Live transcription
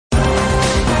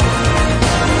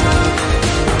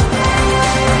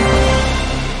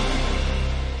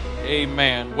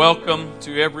Amen. Welcome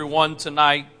to everyone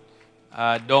tonight.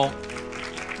 I don't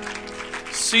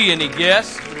see any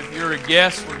guests, but if you're a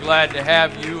guest, we're glad to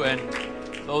have you. And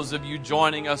those of you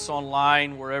joining us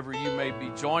online, wherever you may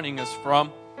be joining us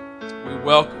from, we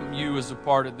welcome you as a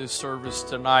part of this service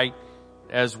tonight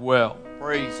as well.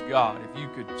 Praise God. If you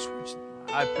could switch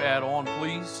the iPad on,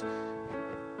 please.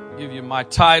 I'll give you my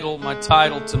title. My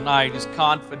title tonight is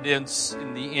Confidence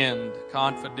in the End.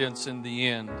 Confidence in the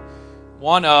End.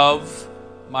 One of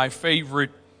my favorite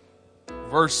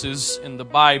verses in the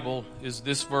Bible is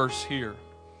this verse here.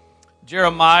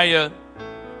 Jeremiah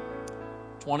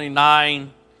 29:11,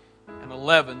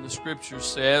 the scripture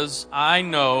says, I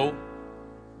know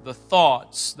the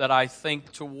thoughts that I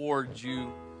think towards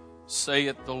you,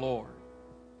 saith the Lord.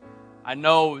 I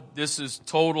know this is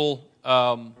total,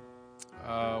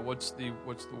 what's the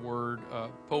word?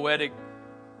 Poetic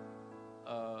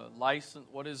license.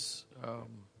 What is...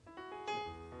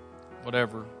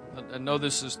 whatever. I know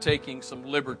this is taking some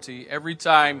liberty.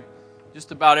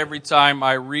 Just about every time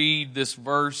I read this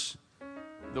verse,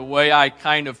 the way I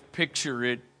kind of picture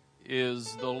it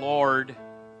is the Lord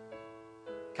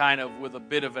kind of with a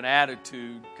bit of an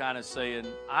attitude, kind of saying,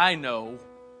 I know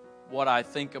what I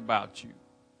think about you.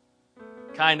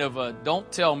 Kind of a,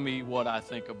 don't tell me what I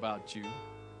think about you.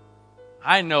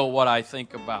 I know what I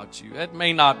think about you. That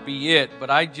may not be it,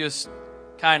 but I just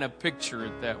kind of picture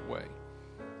it that way.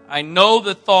 I know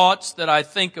the thoughts that I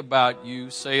think about you,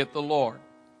 saith the Lord.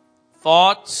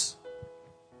 Thoughts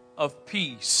of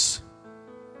peace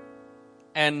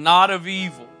and not of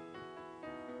evil,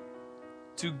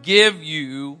 to give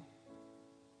you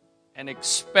an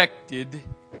expected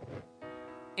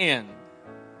end.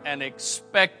 An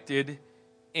expected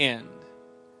end.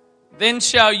 Then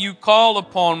shall you call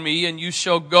upon me, and you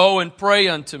shall go and pray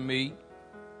unto me,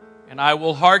 and I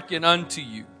will hearken unto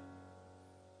you.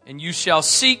 And you shall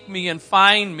seek me and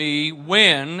find me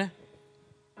when,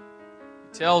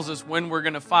 he tells us when we're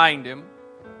going to find Him,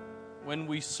 when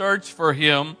we search for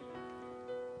Him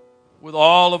with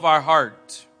all of our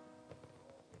heart.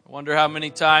 I wonder how many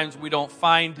times we don't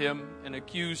find Him and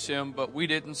accuse Him, but we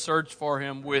didn't search for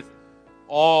Him with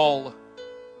all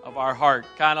of our heart.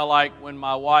 Kind of like when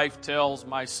my wife tells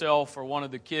myself or one of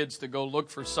the kids to go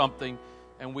look for something,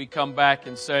 and we come back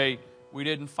and say, we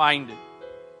didn't find it.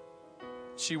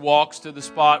 She walks to the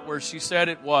spot where she said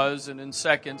it was, and in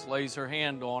seconds lays her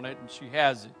hand on it, and she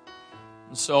has it.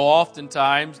 And so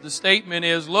oftentimes the statement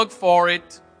is, look for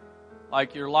it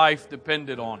like your life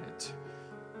depended on it.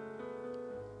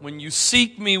 When you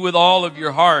seek me with all of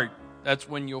your heart, that's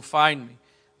when you'll find me.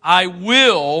 I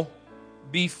will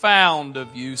be found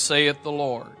of you, saith the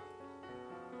Lord.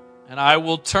 And I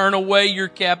will turn away your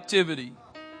captivity.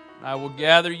 I will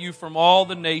gather you from all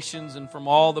the nations and from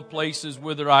all the places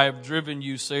whither I have driven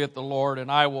you, saith the Lord,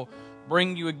 and I will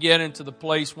bring you again into the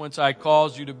place whence I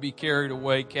caused you to be carried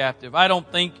away captive. I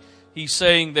don't think he's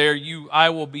saying there, I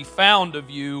will be found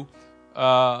of you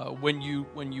when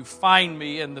you find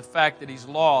me, and the fact that he's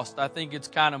lost. I think it's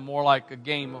kind of more like a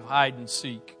game of hide and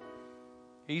seek.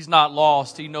 He's not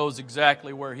lost. He knows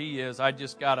exactly where he is. I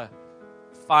just got to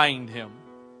find him.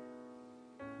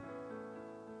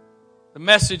 The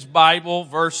Message Bible,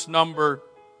 verse number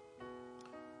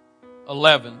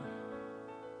 11.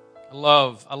 I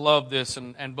love this,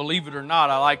 and believe it or not,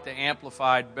 I like the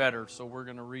Amplified better, so we're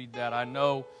going to read that. I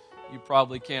know you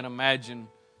probably can't imagine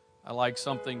I like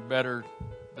something better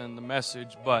than the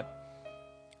Message, but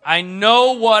I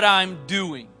know what I'm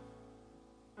doing.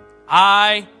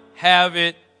 I have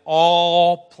it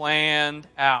all planned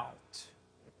out.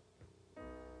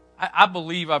 I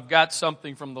believe I've got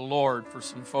something from the Lord for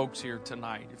some folks here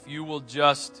tonight. If you will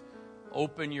just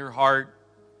open your heart,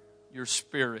 your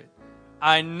spirit.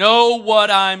 I know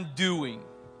what I'm doing.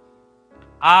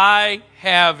 I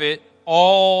have it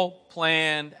all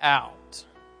planned out.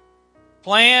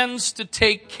 Plans to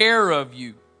take care of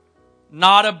you,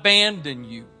 not abandon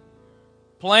you.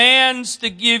 Plans to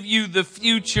give you the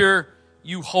future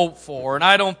you hope for. And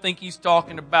I don't think he's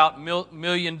talking about $1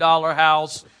 million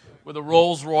house with a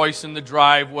Rolls Royce in the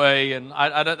driveway, and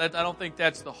I don't think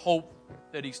that's the hope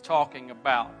that he's talking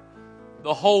about.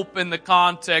 The hope in the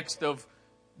context of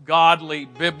godly,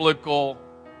 biblical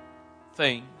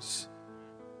things.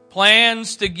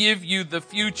 Plans to give you the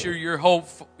future you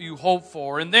hope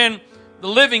for. And then the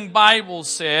Living Bible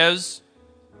says,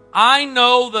 I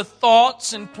know the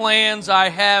thoughts and plans I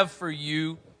have for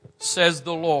you, says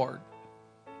the Lord.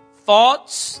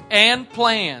 Thoughts and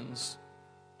plans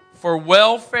for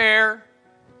welfare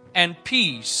and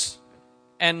peace,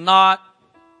 and not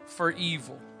for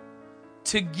evil.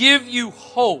 To give you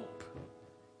hope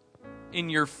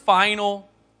in your final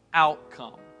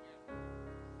outcome.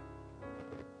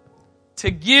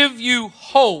 to give you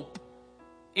hope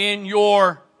in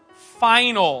your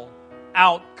final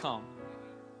outcome.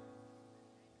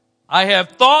 I have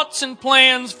thoughts and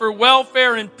plans for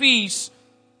welfare and peace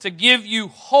to give you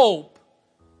hope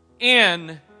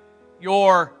in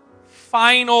your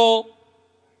final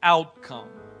outcome.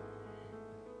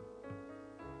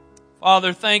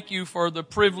 Father, thank you for the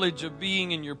privilege of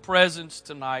being in your presence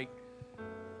tonight.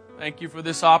 Thank you for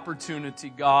this opportunity,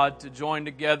 God, to join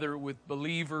together with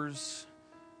believers,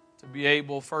 to be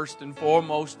able first and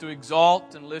foremost to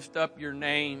exalt and lift up your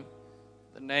name,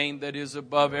 the name that is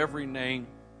above every name.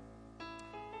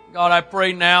 God, I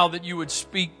pray now that you would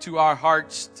speak to our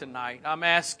hearts tonight. I'm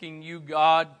asking you,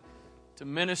 God, to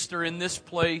minister in this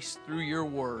place through your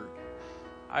word.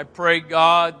 I pray,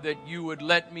 God, that you would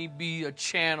let me be a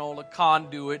channel, a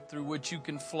conduit through which you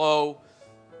can flow,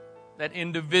 that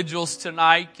individuals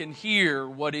tonight can hear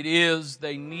what it is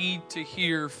they need to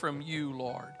hear from you,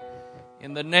 Lord.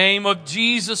 In the name of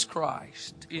Jesus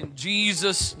Christ, in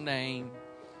Jesus' name,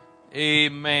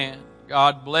 amen.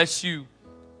 God bless you.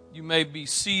 You may be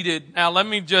seated. Now let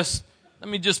me just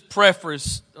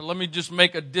preface, let me just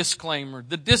make a disclaimer.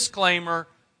 The disclaimer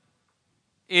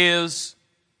is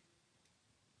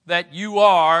that you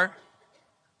are,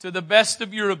 to the best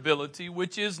of your ability,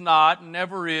 which is not,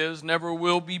 never is, never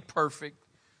will be perfect,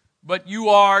 but you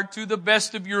are, to the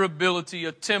best of your ability,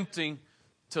 attempting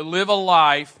to live a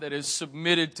life that is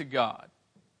submitted to God.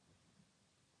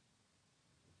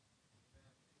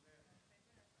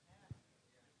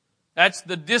 That's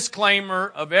the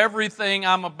disclaimer of everything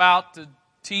I'm about to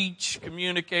teach,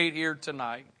 communicate here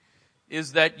tonight,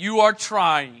 is that you are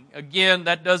trying. Again,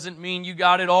 that doesn't mean you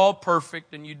got it all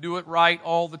perfect and you do it right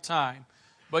all the time.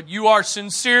 But you are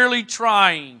sincerely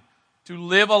trying to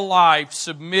live a life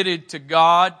submitted to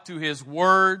God, to His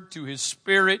Word, to His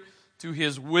Spirit, to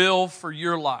His will for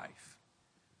your life.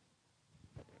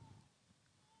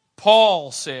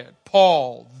 Paul said,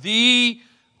 Paul, the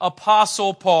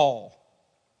Apostle Paul,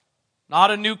 not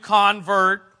a new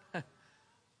convert,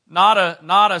 not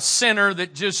a sinner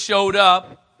that just showed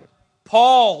up.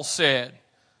 Paul said,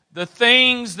 the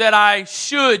things that I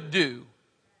should do,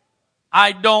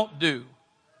 I don't do.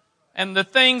 And the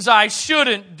things I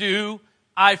shouldn't do,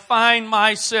 I find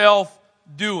myself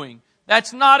doing.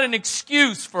 That's not an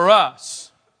excuse for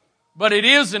us, but it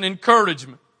is an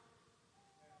encouragement.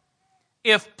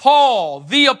 If Paul,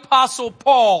 the Apostle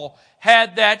Paul,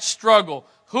 had that struggle,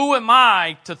 who am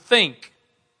I to think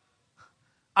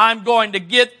I'm going to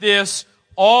get this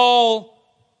all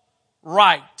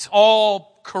right,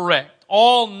 all correct,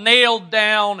 all nailed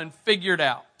down and figured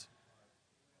out?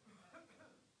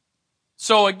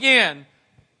 So again,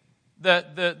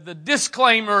 the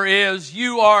disclaimer is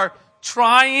you are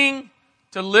trying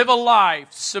to live a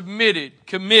life submitted,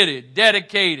 committed,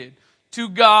 dedicated to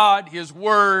God, His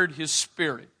Word, His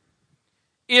Spirit.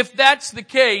 If that's the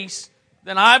case,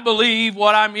 then I believe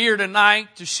what I'm here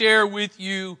tonight to share with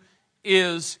you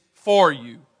is for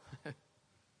you.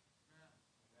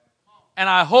 And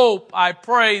I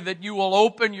pray that you will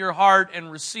open your heart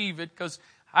and receive it, because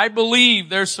I believe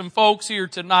there's some folks here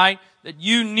tonight that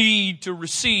you need to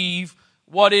receive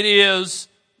what it is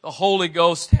the Holy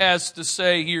Ghost has to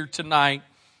say here tonight.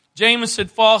 Jamieson,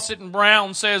 Fawcett, and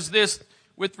Brown says this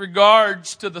with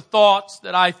regards to the thoughts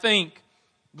that I think.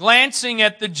 Glancing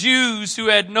at the Jews who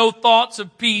had no thoughts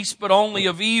of peace but only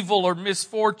of evil or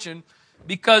misfortune,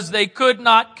 because they could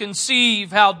not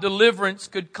conceive how deliverance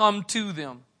could come to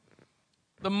them.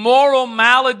 The moral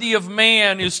malady of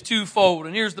man is twofold.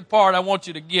 And here's the part I want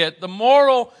you to get. The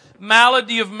moral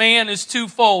malady of man is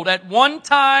twofold. At one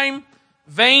time,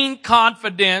 vain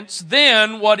confidence,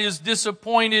 then what is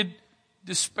disappointed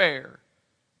despair.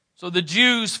 So the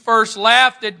Jews first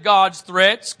laughed at God's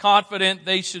threats, confident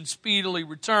they should speedily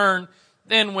return.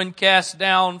 Then when cast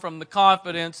down from the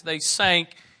confidence, they sank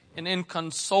in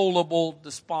inconsolable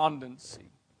despondency.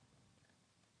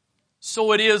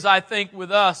 So it is, I think,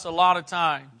 with us a lot of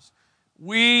times.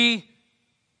 We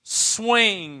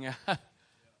swing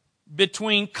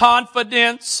between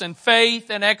confidence and faith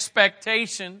and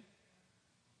expectation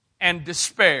and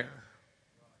despair.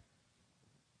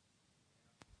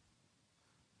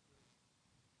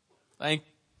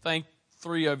 Thank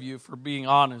three of you for being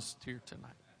honest here tonight.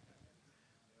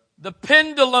 The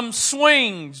pendulum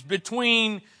swings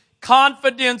between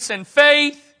confidence and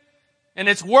faith, and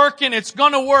it's working, it's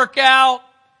going to work out,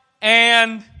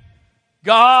 and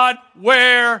God,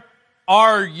 where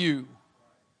are you?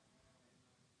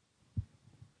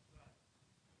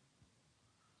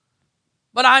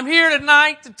 But I'm here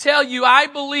tonight to tell you, I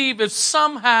believe if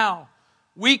somehow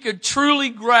we could truly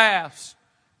grasp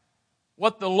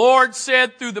what the Lord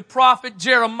said through the prophet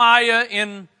Jeremiah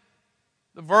in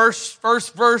the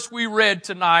first verse we read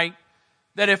tonight,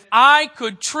 that if I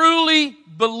could truly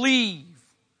believe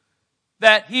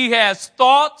that He has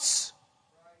thoughts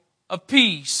of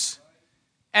peace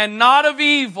and not of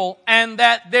evil, and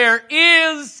that there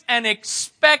is an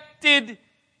expected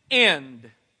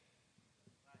end.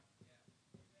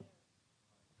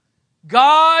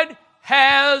 God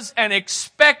has an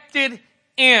expected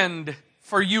end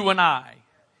for you and I.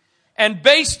 And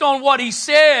based on what He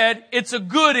said, it's a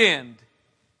good end.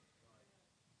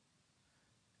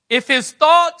 If His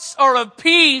thoughts are of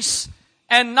peace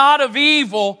and not of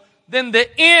evil, then the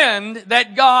end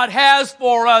that God has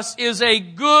for us is a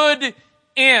good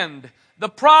end. The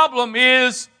problem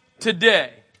is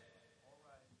today.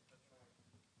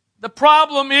 The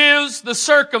problem is the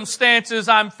circumstances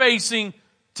I'm facing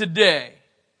today.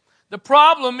 The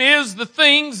problem is the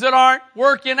things that aren't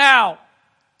working out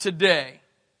today.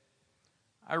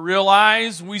 I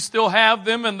realize we still have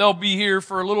them and they'll be here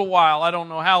for a little while. I don't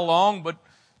know how long, but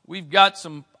we've got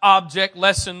some object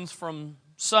lessons from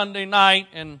Sunday night,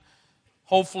 and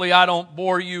hopefully I don't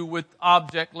bore you with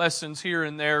object lessons here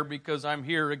and there, because I'm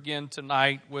here again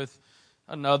tonight with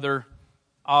another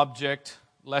object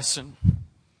lesson.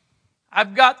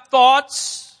 I've got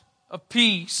thoughts of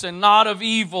peace and not of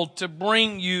evil to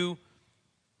bring you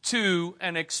to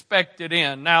an expected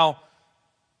end. Now,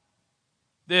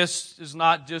 this is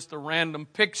not just a random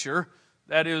picture.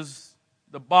 That is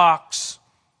the box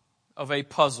of a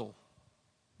puzzle.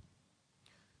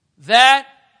 That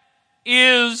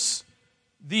is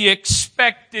the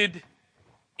expected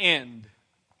end.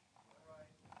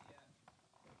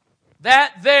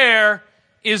 That there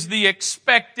is the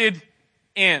expected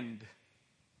end.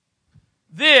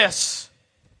 This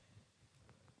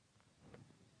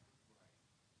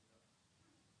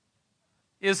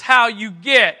is how you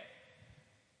get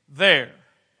there.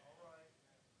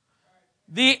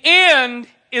 The end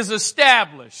is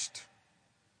established.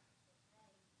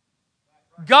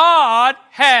 God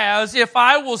has, if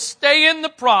I will stay in the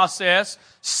process,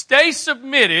 stay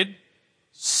submitted,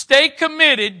 stay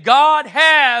committed, God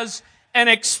has an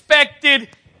expected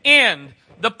end.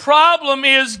 The problem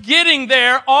is getting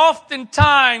there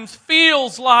oftentimes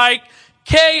feels like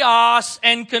chaos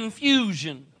and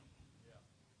confusion.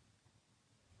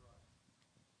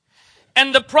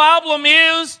 And the problem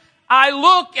is, I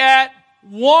look at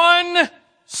one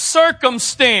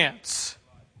circumstance.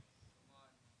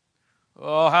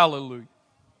 Oh, hallelujah.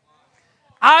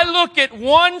 I look at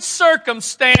one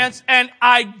circumstance and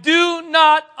I do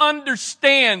not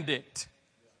understand it.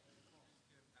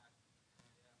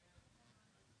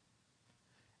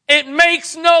 It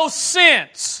makes no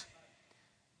sense.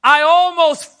 I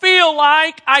almost feel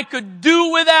like I could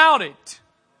do without it.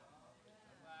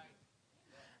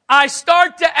 I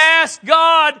start to ask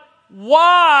God,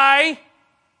 why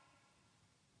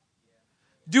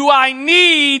do I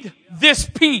need this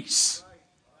peace?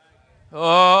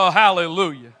 Oh,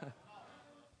 hallelujah.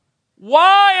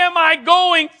 Why am I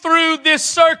going through this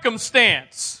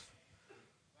circumstance?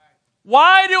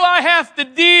 Why do I have to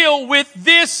deal with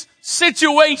this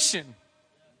situation?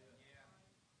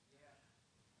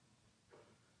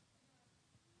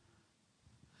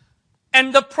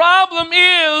 And the problem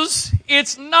is,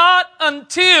 it's not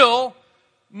until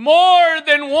more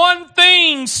than one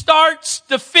thing starts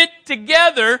to fit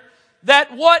together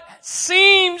that what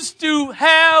seems to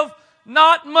have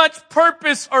not much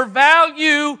purpose or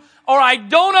value, or I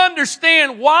don't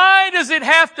understand, why does it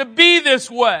have to be this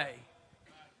way?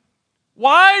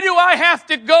 Why do I have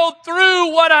to go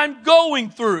through what I'm going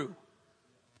through?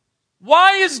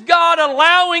 Why is God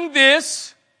allowing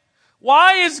this?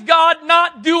 Why is God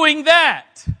not doing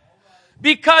that?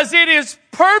 Because it is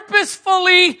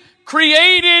purposefully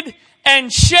created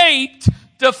and shaped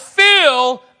to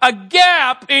fill a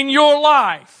gap in your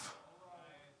life.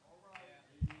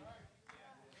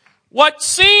 What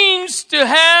seems to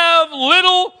have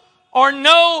little or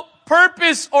no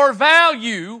purpose or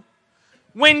value,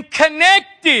 when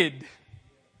connected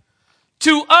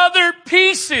to other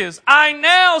pieces, I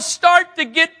now start to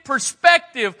get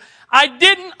perspective. I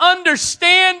didn't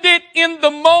understand it in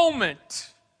the moment.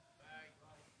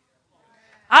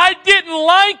 I didn't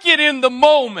like it in the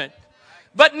moment.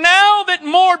 But now that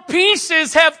more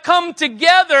pieces have come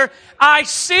together, I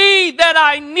see that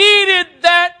I needed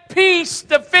that piece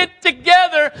to fit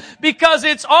together, because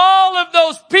it's all of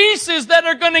those pieces that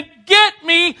are going to get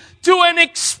me to an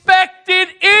expected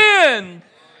end.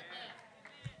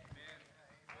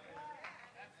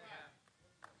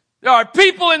 There are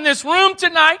people in this room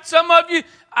tonight, some of you,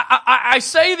 I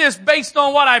say this based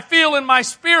on what I feel in my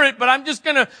spirit, but I'm just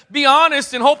going to be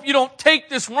honest and hope you don't take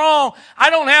this wrong.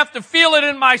 I don't have to feel it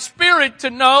in my spirit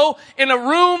to know in a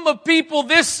room of people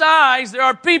this size, there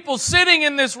are people sitting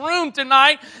in this room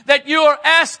tonight that you are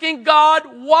asking God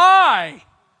why.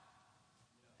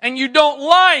 And you don't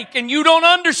like and you don't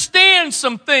understand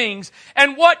some things.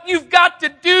 And what you've got to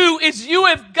do is you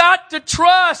have got to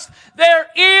trust there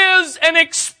is an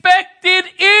expected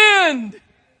end.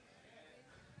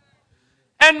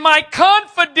 And my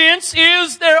confidence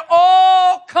is they're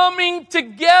all coming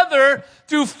together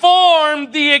to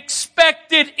form the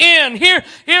expected end.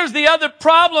 Here's the other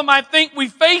problem I think we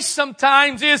face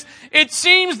sometimes is it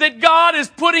seems that God is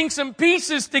putting some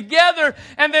pieces together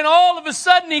and then all of a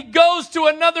sudden He goes to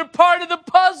another part of the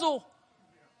puzzle.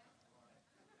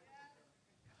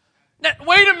 Now,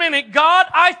 wait a minute, God,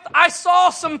 I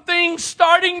saw some things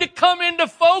starting to come into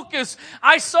focus.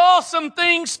 I saw some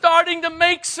things starting to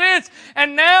make sense.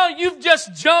 And now you've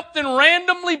just jumped and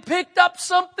randomly picked up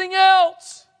something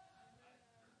else.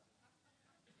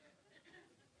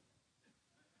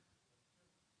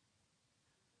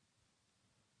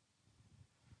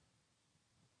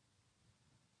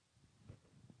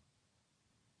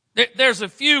 There's a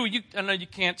few, I know you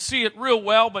can't see it real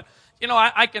well, but you know,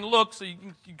 I can look, so you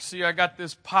can see I got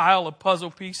this pile of puzzle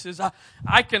pieces.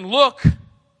 I can look.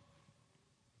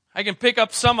 I can pick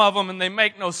up some of them and they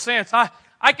make no sense.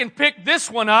 I can pick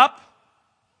this one up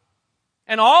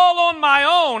and all on my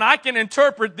own I can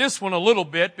interpret this one a little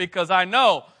bit because I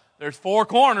know there's 4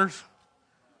 corners.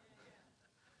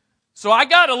 So I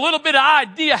got a little bit of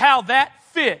idea how that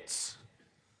fits.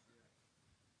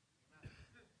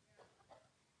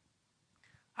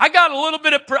 I got a little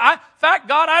bit of, in fact,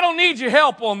 God, I don't need your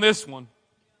help on this one.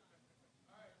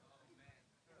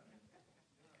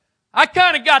 I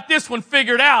kind of got this one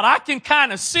figured out. I can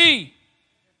kind of see.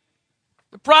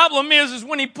 The problem is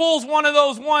when He pulls one of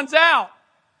those ones out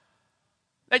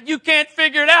that you can't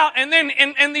figure it out. And then,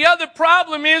 and the other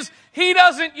problem is He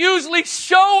doesn't usually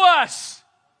show us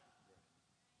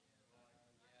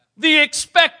the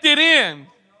expected end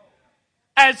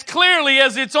as clearly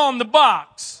as it's on the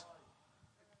box.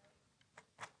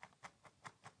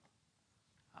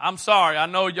 I'm sorry, I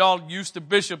know y'all used to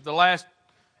Bishop the last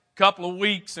couple of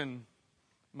weeks and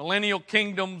millennial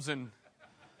kingdoms and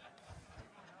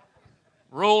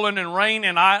ruling and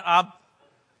reigning. I'm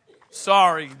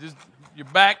sorry, you're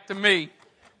back to me.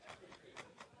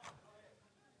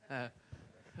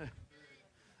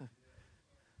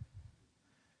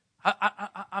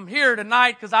 I'm here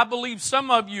tonight because I believe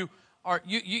some of you are,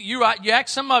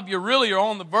 some of you really are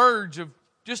on the verge of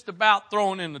just about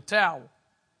throwing in the towel.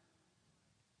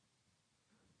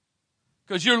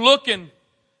 Because you're looking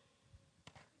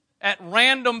at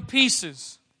random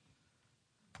pieces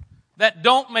that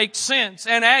don't make sense.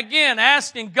 And again,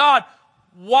 asking God,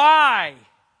 why?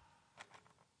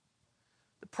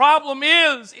 The problem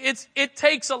is, it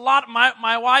takes a lot.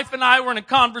 My wife and I were in a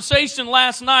conversation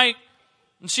last night,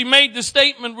 and she made the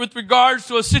statement with regards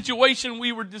to a situation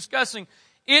we were discussing.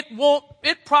 It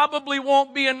probably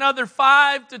won't be another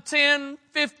 5 to 10,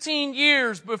 15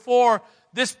 years before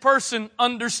this person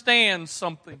understands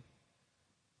something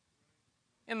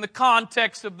in the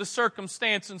context of the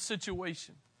circumstance and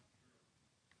situation.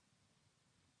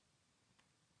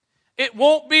 It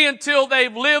won't be until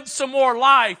they've lived some more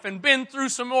life and been through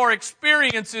some more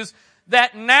experiences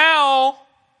that now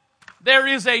there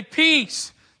is a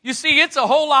peace. You see, it's a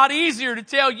whole lot easier to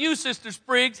tell you, Sister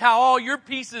Spriggs, how all your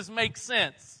pieces make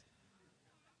sense.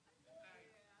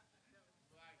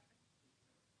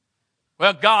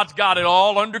 Well, God's got it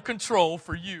all under control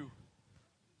for you.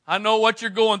 I know what you're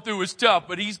going through is tough,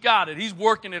 but He's got it. He's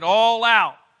working it all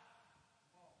out.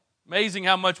 Amazing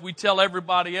how much we tell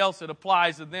everybody else it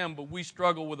applies to them, but we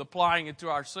struggle with applying it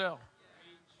to ourselves.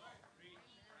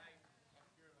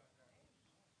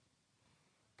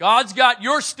 God's got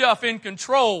your stuff in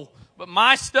control, but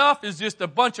my stuff is just a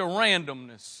bunch of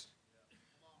randomness.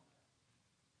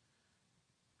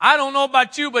 I don't know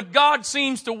about you, but God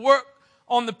seems to work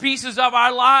on the pieces of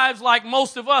our lives like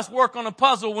most of us work on a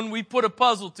puzzle when we put a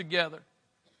puzzle together.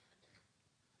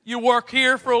 You work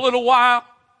here for a little while,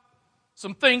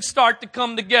 some things start to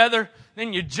come together,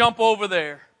 then you jump over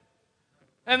there.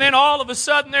 And then all of a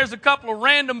sudden there's a couple of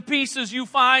random pieces you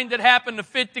find that happen to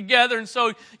fit together, and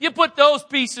so you put those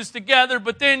pieces together,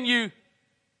 but then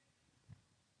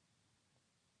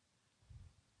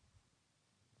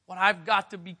what I've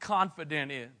got to be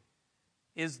confident in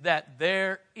is that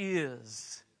there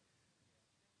is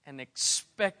an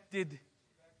expected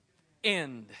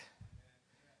end.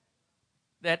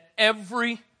 That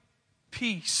every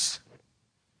peace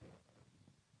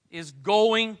is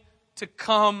going to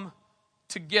come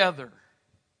together.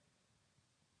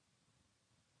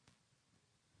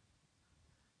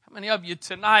 How many of you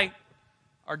tonight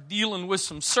are dealing with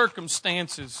some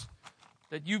circumstances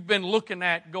that you've been looking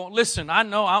at going, listen, I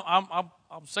know, I'll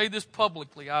say this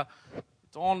publicly.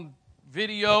 It's on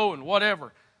video and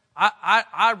whatever.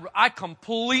 I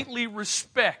completely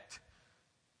respect.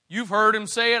 You've heard him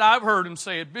say it. I've heard him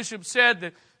say it. Bishop said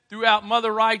that throughout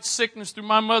Mother Wright's sickness, through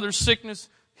my mother's sickness,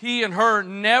 he and her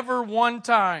never one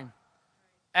time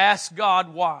asked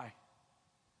God why.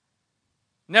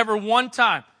 Never one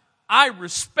time. I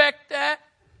respect that.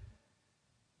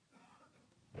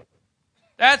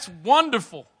 That's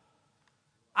wonderful.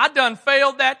 I done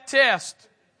failed that test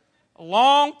a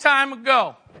long time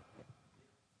ago.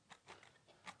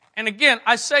 And again,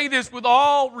 I say this with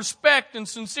all respect and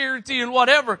sincerity and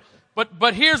whatever,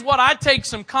 but here's what I take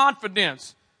some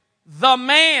confidence. The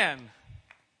man,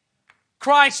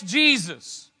 Christ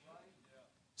Jesus,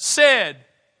 said,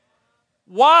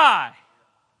 why?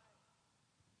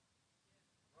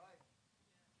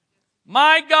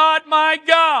 My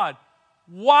God,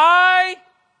 why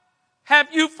have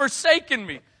you forsaken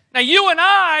me? Now you and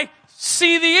I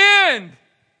see the end.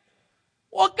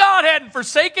 Well, God hadn't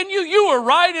forsaken you. You were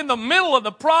right in the middle of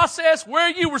the process where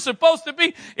you were supposed to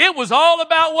be. It was all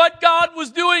about what God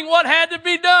was doing, what had to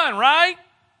be done, right?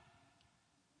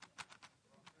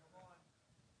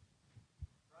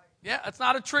 Yeah, it's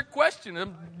not a trick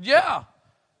question. Yeah.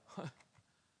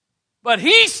 But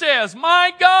he says,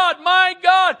 my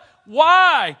God,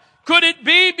 why? Could it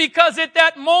be because at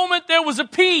that moment there was a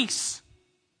peace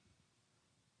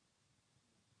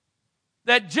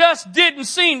that just didn't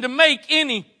seem to make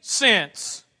any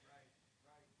sense?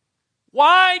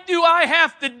 Why do I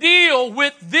have to deal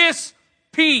with this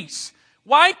peace?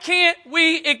 Why can't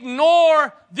we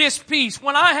ignore this piece?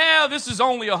 When this is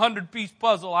only a 100-piece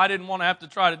puzzle. I didn't want to have to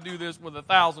try to do this with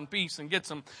 1,000 pieces and get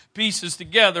some pieces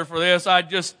together for this. I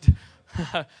just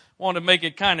want to make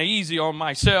it kind of easy on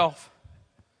myself.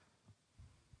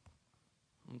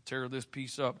 I'm going to tear this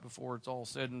piece up before it's all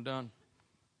said and done.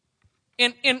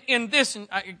 In this, and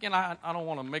again, I don't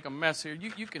want to make a mess here.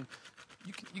 You can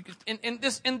in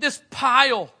this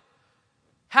pile,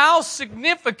 how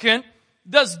significant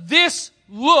does this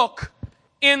look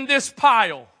in this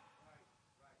pile?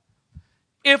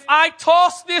 If I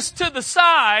toss this to the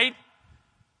side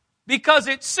because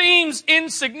it seems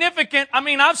insignificant,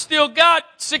 I've still got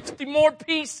 60 more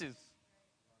pieces.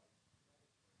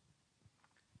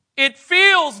 It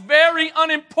feels very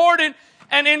unimportant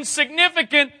and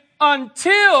insignificant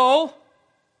until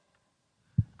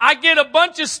I get a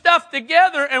bunch of stuff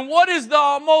together, and what is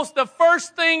almost the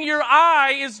first thing your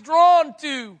eye is drawn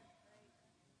to?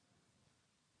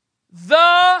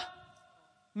 The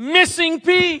missing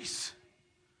piece.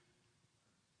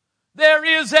 There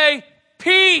is a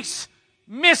piece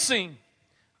missing.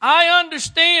 I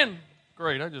understand.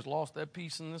 Great, I just lost that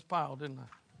piece in this pile, didn't I?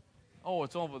 Oh,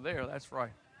 it's over there, that's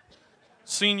right.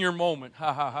 Senior moment,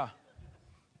 ha ha ha.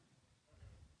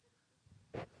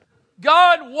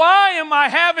 God, why am I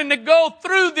having to go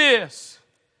through this?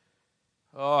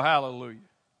 Oh, hallelujah.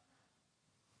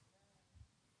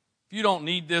 If you don't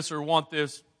need this or want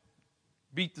this,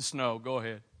 beat the snow. Go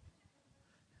ahead.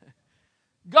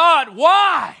 God,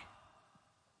 why?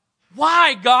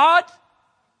 Why, God?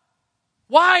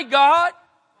 Why, God?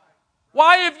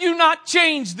 Why have you not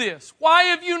changed this? Why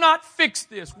have you not fixed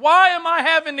this? Why am I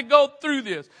having to go through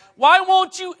this? Why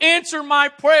won't you answer my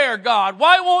prayer, God?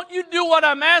 Why won't you do what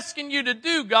I'm asking you to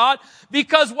do, God?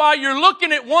 Because while you're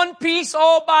looking at one piece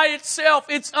all by itself,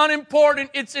 it's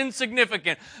unimportant, it's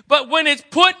insignificant. But when it's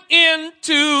put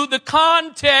into the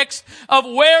context of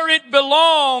where it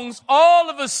belongs, all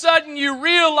of a sudden you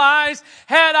realize,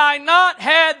 had I not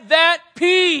had that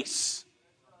piece,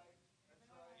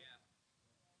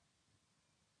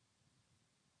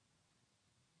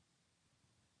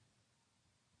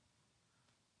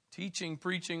 teaching,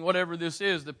 preaching, whatever this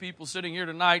is, the people sitting here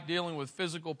tonight dealing with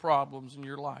physical problems in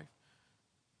your life.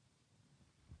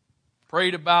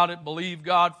 Prayed about it, believed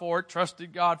God for it,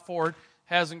 trusted God for it,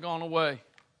 hasn't gone away.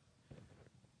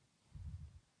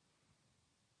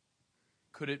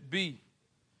 Could it be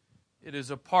it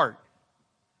is a part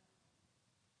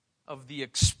of the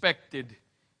expected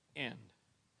end?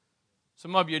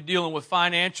 Some of you are dealing with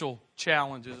financial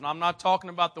challenges, and I'm not talking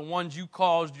about the ones you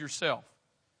caused yourself.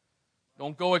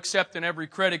 Don't go accepting every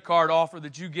credit card offer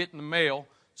that you get in the mail,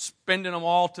 spending them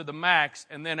all to the max,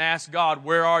 and then ask God,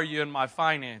 where are you in my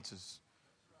finances?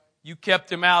 You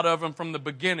kept him out of them from the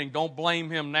beginning. Don't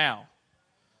blame him now.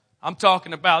 I'm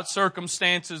talking about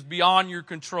circumstances beyond your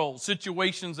control,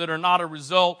 situations that are not a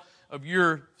result of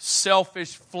your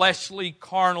selfish, fleshly,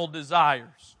 carnal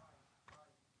desires.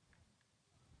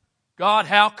 God,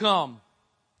 how come?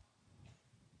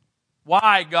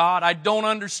 Why, God? I don't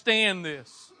understand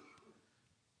this.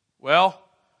 Well,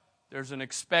 there's an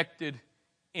expected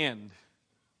end.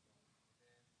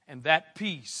 And that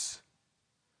peace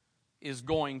is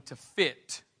going to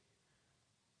fit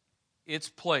its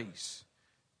place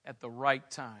at the right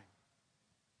time.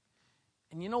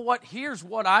 And you know what? Here's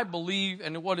what I believe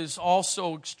and what is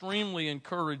also extremely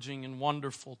encouraging and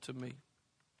wonderful to me.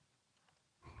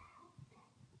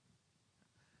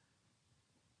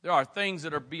 There are things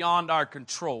that are beyond our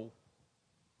control.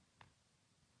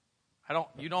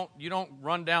 You don't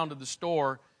run down to the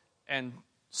store and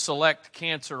select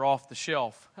cancer off the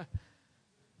shelf.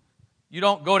 You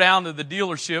don't go down to the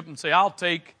dealership and say, I'll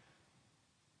take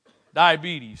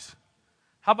diabetes.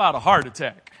 How about a heart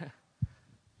attack?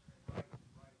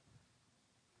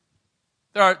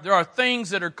 There are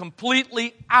things that are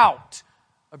completely out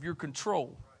of your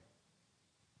control.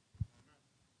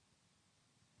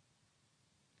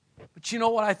 But you know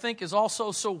what I think is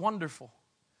also so wonderful?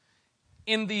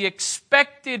 In the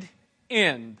expected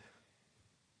end,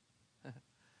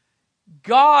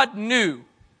 God knew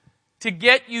to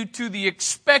get you to the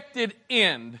expected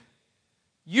end,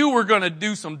 you were going to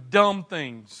do some dumb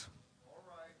things.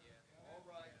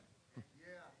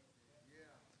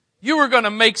 You were going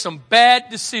to make some bad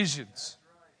decisions.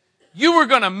 You were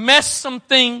going to mess some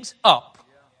things up.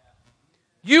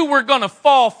 You were going to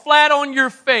fall flat on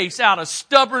your face out of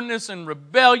stubbornness and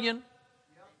rebellion.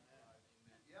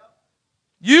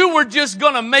 You were just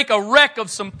going to make a wreck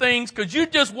of some things because you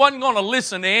just wasn't going to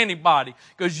listen to anybody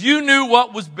because you knew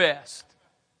what was best.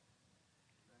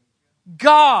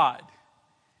 God,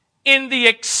 in the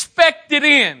expected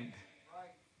end,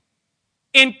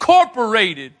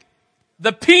 incorporated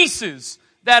the pieces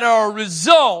that are a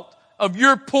result of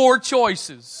your poor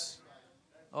choices.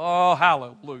 Oh,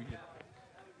 hallelujah.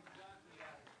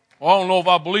 Well, I don't know if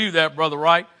I believe that, Brother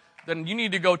Wright. Then you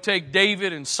need to go take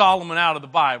David and Solomon out of the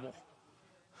Bible.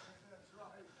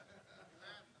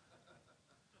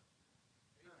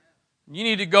 You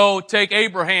need to go take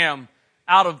Abraham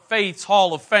out of Faith's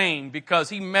Hall of Fame because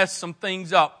he messed some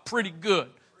things up pretty good.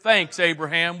 Thanks,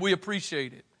 Abraham. We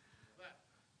appreciate it.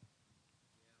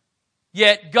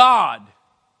 Yet God,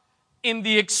 in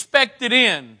the expected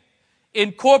end,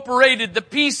 incorporated the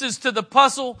pieces to the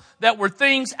puzzle that were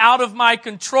things out of my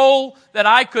control that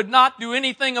I could not do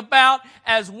anything about,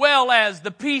 as well as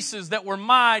the pieces that were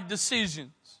my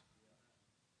decisions.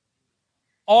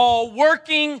 All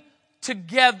working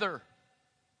together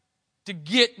to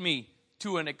get me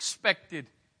to an expected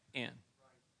end.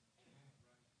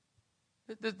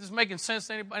 This is making sense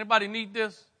to anybody? Anybody need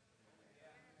this?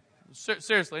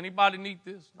 Seriously, anybody need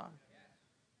this? No.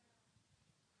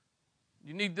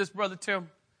 You need this, Brother Tim?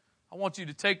 I want you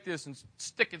to take this and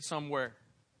stick it somewhere.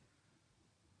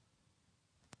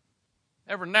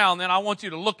 Every now and then I want you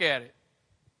to look at it.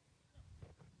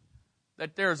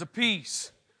 That there's a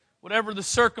peace. Whatever the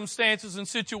circumstances and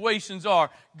situations are,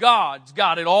 God's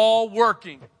got it all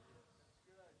working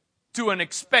to an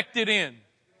expected end.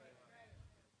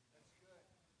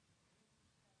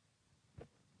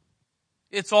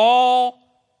 It's all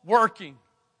working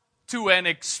to an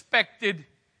expected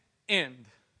end.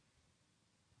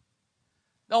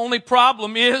 The only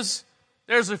problem is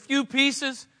there's a few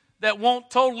pieces that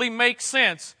won't totally make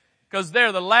sense because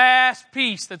they're the last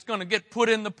piece that's going to get put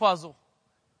in the puzzle.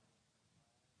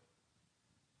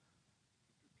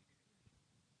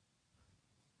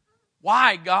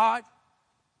 Why, God?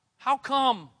 How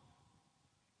come?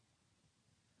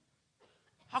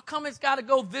 How come it's got to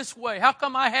go this way? How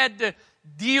come I had to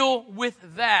deal with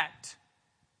that?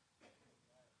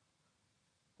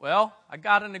 Well, I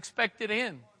got an expected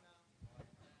end.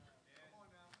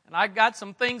 And I got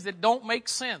some things that don't make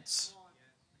sense.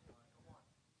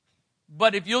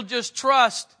 But if you'll just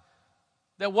trust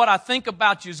that what I think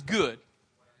about you is good,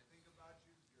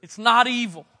 it's not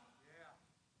evil.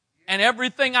 And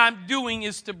everything I'm doing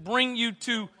is to bring you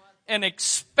to an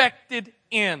expected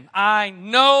end. I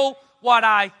know what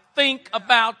I think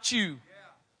about you.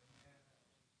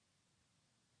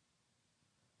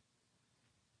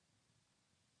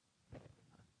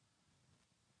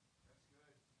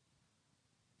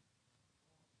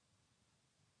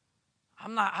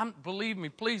 Believe me,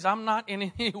 please, I'm not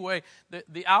in any way,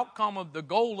 the outcome of the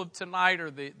goal of tonight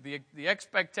or the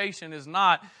expectation is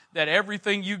not that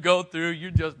everything you go through,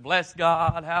 you just bless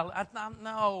God.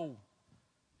 No.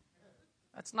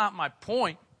 That's not my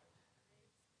point.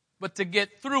 But to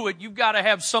get through it, you've got to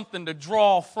have something to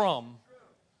draw from.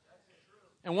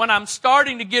 And when I'm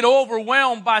starting to get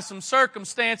overwhelmed by some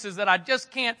circumstances that I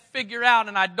just can't figure out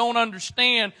and I don't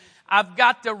understand, I've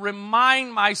got to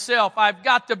remind myself, I've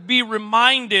got to be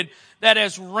reminded that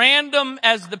as random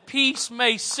as the piece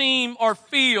may seem or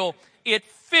feel, it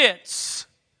fits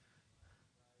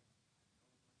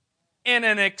in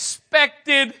an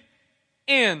expected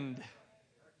end.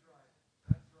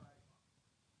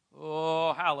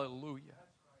 Oh, hallelujah.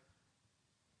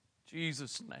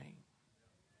 Jesus' name.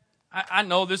 I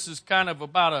know this is kind of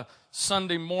about a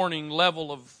Sunday morning level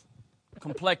of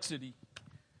complexity.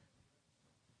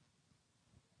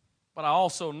 But I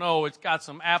also know it's got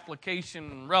some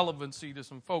application and relevancy to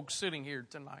some folks sitting here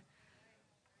tonight.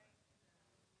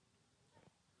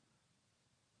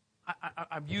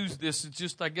 I've used this as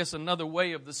just, I guess, another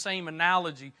way of the same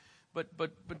analogy, but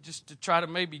just to try to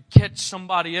maybe catch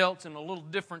somebody else in a little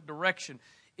different direction.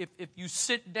 If you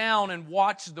sit down and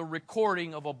watch the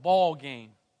recording of a ball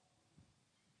game,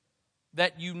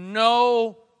 that you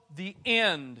know the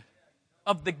end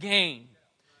of the game.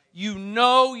 You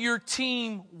know your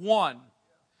team won.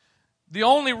 The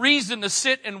only reason to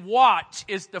sit and watch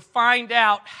is to find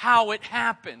out how it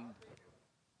happened.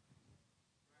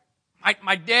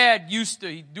 My dad used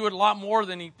to do it a lot more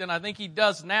than I think he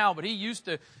does now, but he used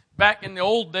to, back in the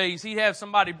old days, he'd have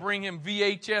somebody bring him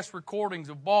VHS recordings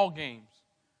of ball games.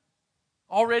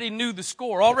 Already knew the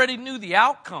score, already knew the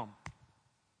outcome.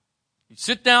 You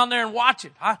sit down there and watch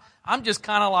it. I'm just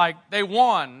kind of like, they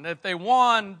won. If they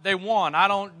won, they won. I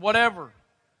don't, whatever.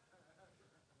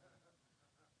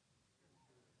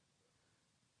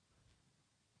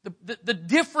 The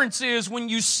difference is when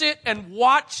you sit and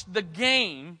watch the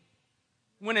game,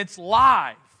 when it's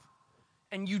live,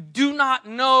 and you do not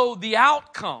know the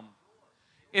outcome.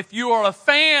 If you are a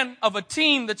fan of a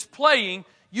team that's playing,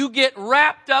 you get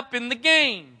wrapped up in the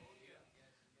game.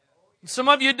 Some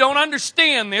of you don't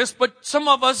understand this, but some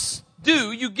of us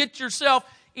do. You get yourself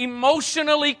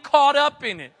emotionally caught up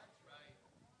in it.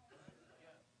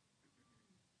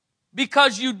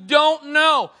 Because you don't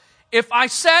know. If I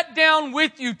sat down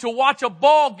with you to watch a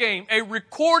ball game, a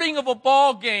recording of a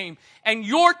ball game, and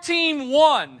your team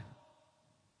won,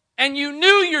 and you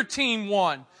knew your team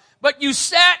won, but you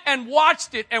sat and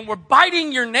watched it and were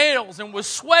biting your nails and was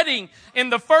sweating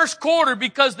in the first quarter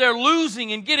because they're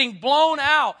losing and getting blown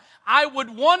out, I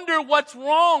would wonder what's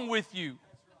wrong with you.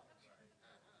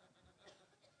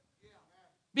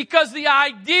 Because the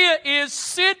idea is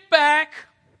sit back,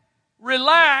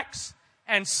 relax,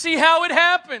 and see how it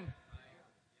happened.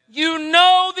 You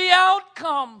know the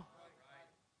outcome.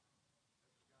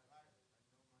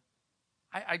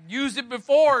 I used it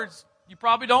before. You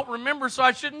probably don't remember, so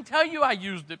I shouldn't tell you I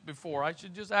used it before. I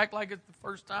should just act like it's the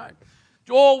first time.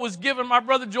 My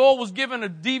brother Joel was given a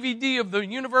DVD of the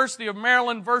University of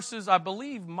Maryland versus, I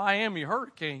believe, Miami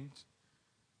Hurricanes.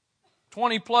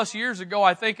 20 plus years ago,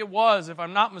 I think it was. If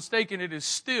I'm not mistaken, it is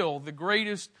still the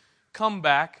greatest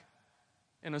comeback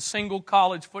in a single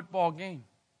college football game.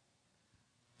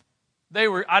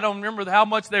 I don't remember how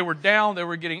much they were down. They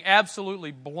were getting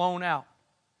absolutely blown out.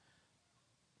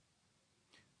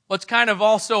 What's kind of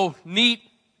also neat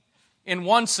in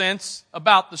one sense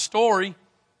about the story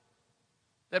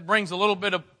that brings a little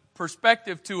bit of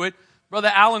perspective to it,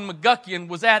 Brother Alan McGuckian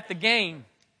was at the game.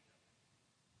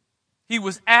 He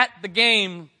was at the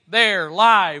game there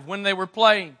live when they were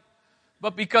playing.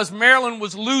 But because Maryland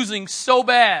was losing so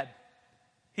bad,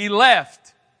 he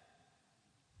left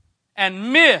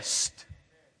and missed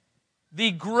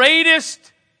the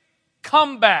greatest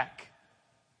comeback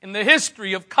in the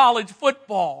history of college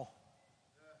football.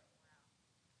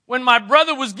 When my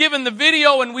brother was given the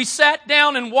video and we sat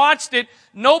down and watched it,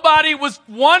 nobody was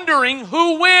wondering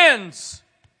who wins.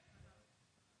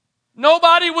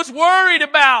 Nobody was worried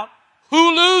about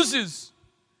who loses.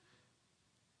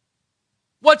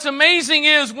 What's amazing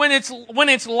is when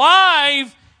it's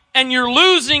live and you're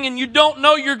losing and you don't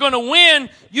know you're going to win,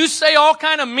 you say all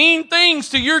kind of mean things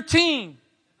to your team.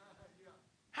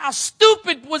 How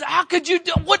could you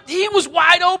do what? He was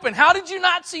wide open. How did you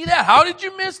not see that? How did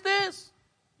you miss this?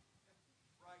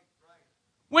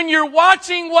 When you're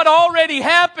watching what already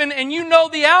happened and you know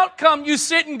the outcome, you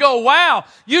sit and go, wow,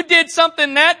 you did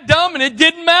something that dumb and it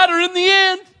didn't matter in the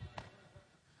end.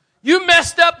 You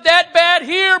messed up that bad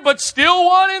here, but still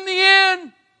won in the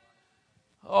end.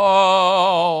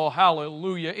 Oh,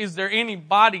 hallelujah. Is there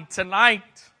anybody tonight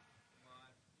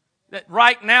that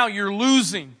right now you're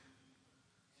losing,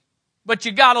 but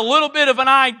you got a little bit of an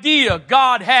idea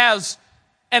God has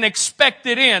an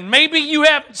expected end. Maybe you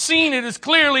haven't seen it as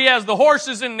clearly as the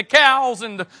horses and the cows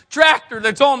and the tractor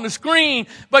that's on the screen,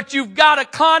 but you've got a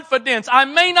confidence. I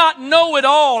may not know it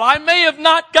all. I may have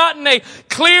not gotten a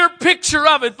clear picture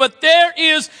of it, but there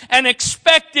is an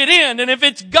expected end. And if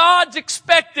it's God's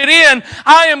expected end,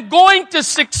 I am going to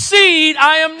succeed.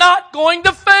 I am not going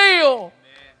to fail.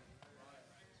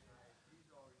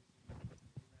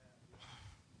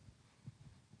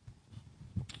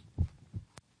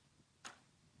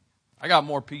 I got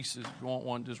more pieces. If you want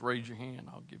one, just raise your hand.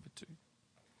 I'll give it to you.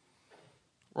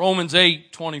 Romans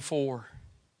 8:24.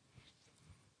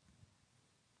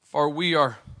 For we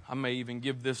are, I may even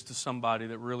give this to somebody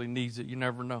that really needs it. You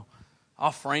never know.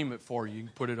 I'll frame it for you. You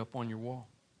can put it up on your wall.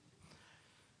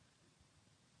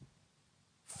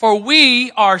 For we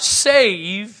are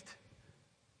saved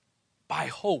by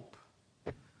hope.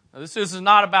 Now, this is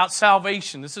not about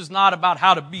salvation. This is not about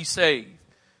how to be saved.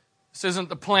 This isn't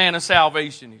the plan of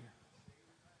salvation here.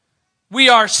 We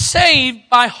are saved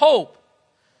by hope.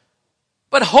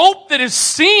 But hope that is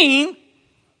seen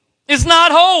is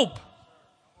not hope.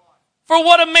 For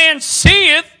what a man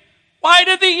seeth, why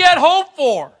doth he yet hope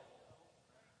for?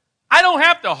 I don't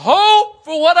have to hope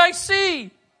for what I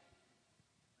see.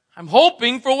 I'm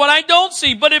hoping for what I don't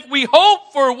see. But if we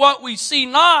hope for what we see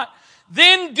not,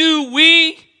 then do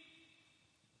we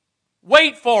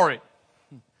wait for it.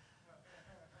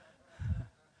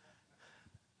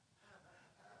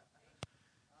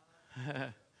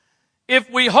 If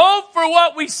we hope for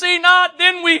what we see not,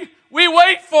 then we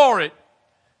wait for it.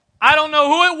 I don't know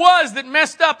who it was that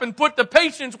messed up and put the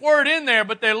patience word in there,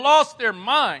 but they lost their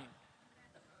mind.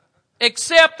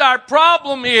 Except our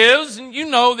problem is, and you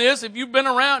know this, if you've been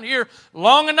around here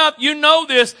long enough, you know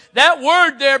this, that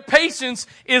word there, patience,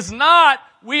 is not,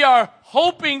 we are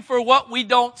hoping for what we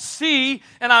don't see,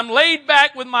 and I'm laid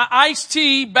back with my iced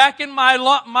tea back in my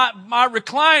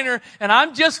recliner, and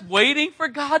I'm just waiting for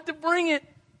God to bring it.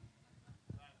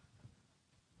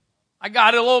 I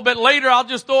got it a little bit later. I'll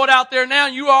just throw it out there now.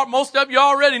 Most of you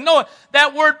already know it.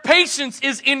 That word patience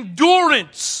is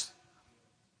endurance.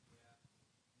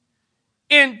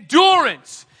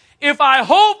 Endurance. If I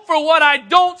hope for what I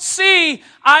don't see,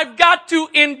 I've got to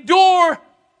endure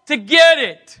to get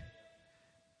it.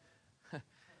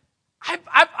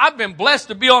 I've been blessed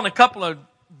to be on a couple of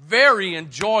very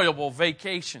enjoyable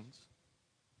vacations.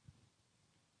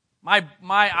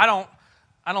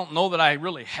 I don't know that I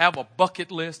really have a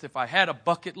bucket list. If I had a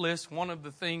bucket list, one of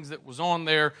the things that was on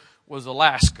there was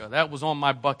Alaska. That was on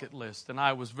my bucket list. And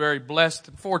I was very blessed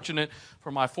and fortunate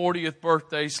for my 40th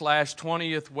birthday /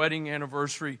 20th wedding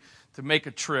anniversary to make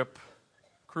a trip,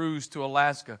 cruise to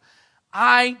Alaska.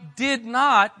 I did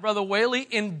not, Brother Whaley,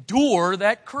 endure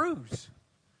that cruise.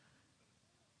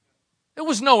 There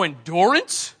was no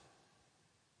endurance.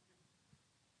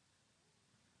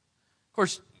 Of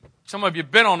course, some of you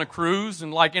have been on a cruise,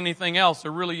 and like anything else,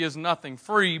 there really is nothing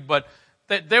free, but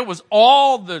there was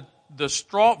all the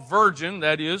virgin,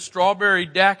 that is, strawberry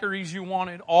daiquiris you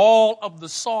wanted, all of the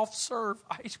soft serve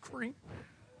ice cream.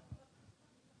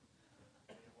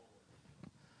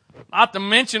 Not to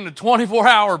mention the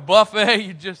 24-hour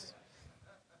buffet.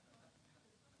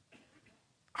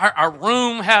 Our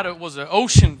room was an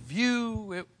ocean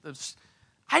view.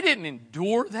 I didn't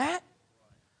endure that.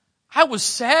 I was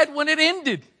sad when it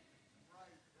ended.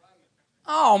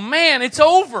 Oh man, it's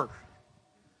over.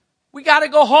 We got to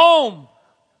go home.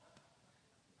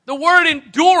 The word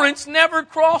endurance never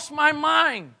crossed my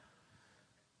mind.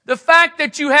 The fact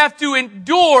that you have to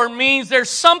endure means there's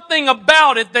something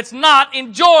about it that's not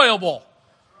enjoyable.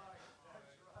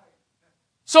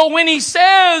 So when he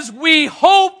says we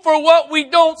hope for what we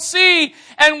don't see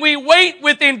and we wait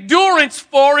with endurance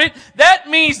for it, that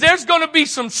means there's going to be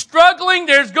some struggling,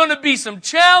 there's going to be some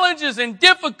challenges and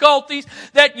difficulties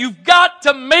that you've got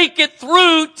to make it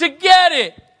through to get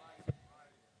it.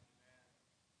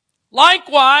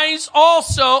 Likewise,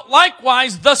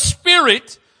 the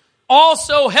Spirit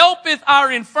also helpeth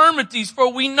our infirmities,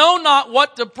 for we know not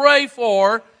what to pray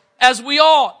for as we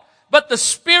ought. But the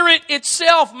Spirit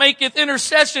itself maketh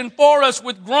intercession for us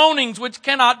with groanings which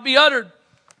cannot be uttered.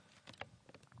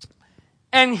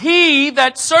 And he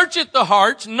that searcheth the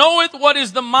hearts knoweth what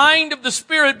is the mind of the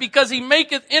Spirit, because he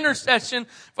maketh intercession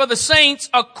for the saints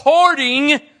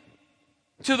according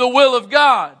to the will of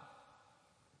God.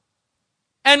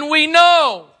 And we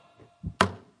know,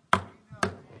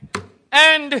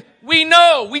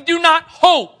 we do not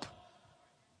hope,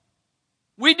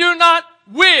 we do not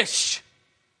wish,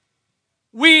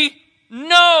 we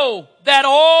know that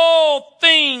all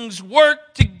things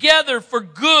work together for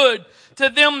good to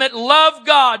them that love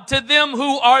God, to them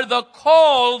who are the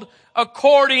called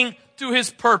according to His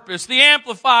purpose. The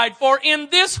Amplified, for in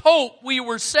this hope we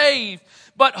were saved.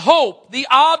 But hope, the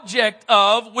object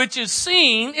of which is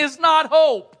seen, is not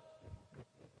hope.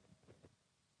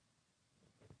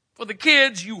 For the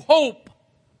kids, you hope.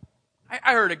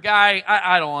 I heard a guy,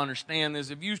 I don't understand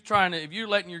this. If you're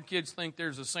letting your kids think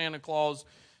there's a Santa Claus,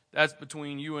 that's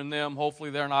between you and them. Hopefully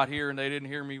they're not here and they didn't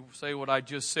hear me say what I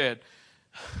just said.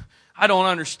 I don't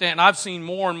understand. I've seen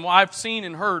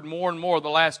and heard more and more the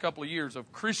last couple of years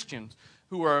of Christians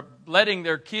who are letting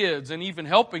their kids and even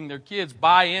helping their kids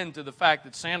buy into the fact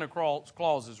that Santa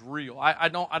Claus is real. I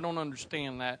don't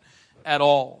understand that at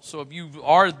all. So if you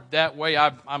are that way,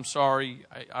 I'm sorry.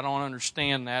 I don't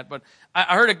understand that. But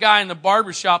I heard a guy in the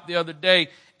barbershop the other day,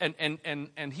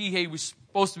 and he was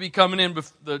supposed to be coming in.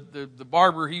 The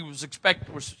barber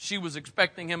she was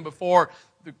expecting him before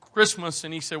the Christmas,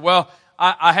 and he said, "Well,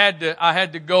 I had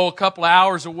to go a couple of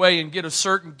hours away and get a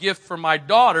certain gift for my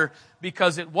daughter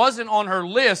because it wasn't on her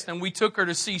list, and we took her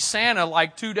to see Santa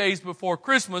like 2 days before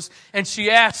Christmas, and she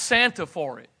asked Santa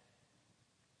for it.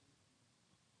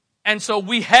 And so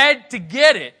we had to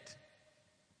get it.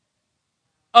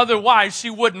 Otherwise, she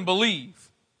wouldn't believe."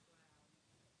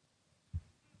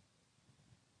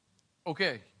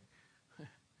 Okay.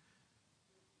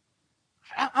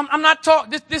 I'm not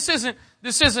talking, this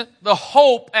isn't the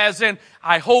hope as in,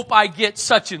 I hope I get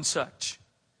such and such.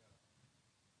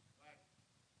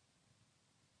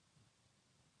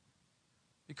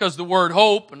 Because the word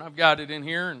hope, and I've got it in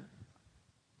here, and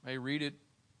I may read it,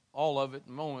 all of it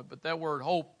in a moment, but that word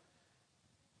hope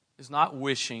is not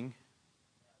wishing.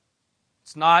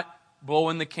 It's not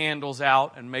blowing the candles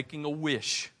out and making a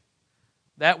wish.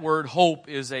 That word hope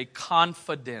is a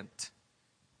confident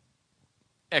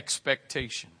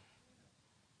expectation.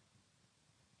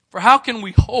 For how can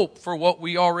we hope for what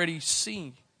we already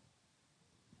see?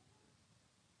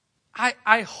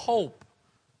 I hope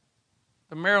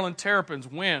the Maryland Terrapins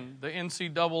win the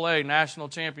NCAA National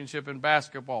Championship in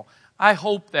basketball. I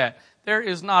hope that. There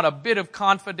is not a bit of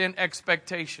confident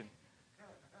expectation.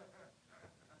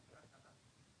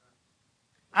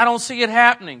 I don't see it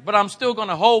happening, but I'm still going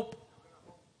to hope.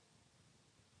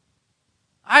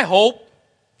 I hope.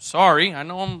 Sorry, I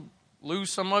know I'm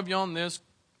lose some of you on this.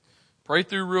 Pray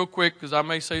through real quick because I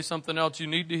may say something else you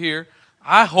need to hear.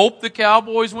 I hope the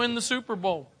Cowboys win the Super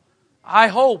Bowl. I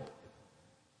hope.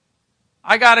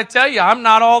 I got to tell you, I'm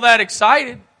not all that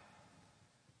excited.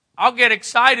 I'll get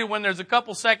excited when there's a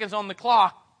couple seconds on the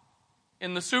clock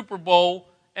in the Super Bowl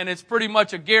and it's pretty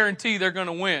much a guarantee they're going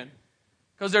to win.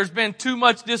 Because there's been too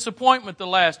much disappointment the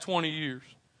last 20 years.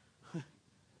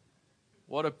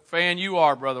 What a fan you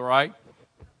are, Brother Wright.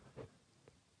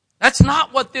 That's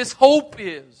not what this hope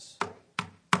is.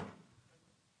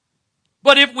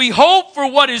 But if we hope for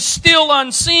what is still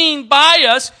unseen by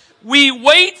us, we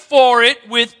wait for it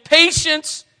with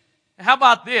patience. How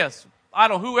about this?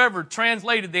 Whoever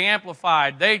translated the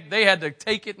Amplified, they had to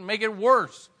take it and make it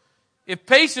worse. If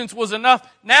patience was enough,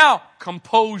 now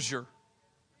composure.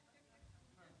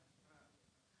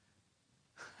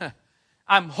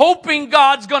 I'm hoping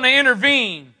God's going to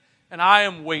intervene, and I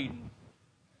am waiting.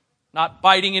 Not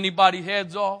biting anybody's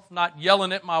heads off, not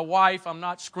yelling at my wife, I'm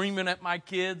not screaming at my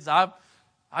kids. I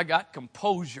got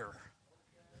composure.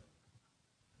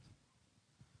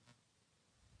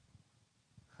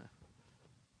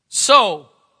 So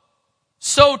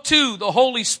too the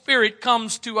Holy Spirit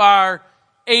comes to our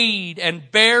aid and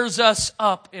bears us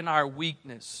up in our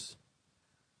weakness.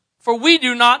 For we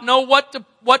do not know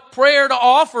what prayer to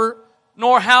offer,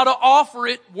 nor how to offer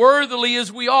it worthily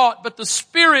as we ought. But the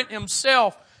Spirit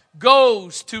Himself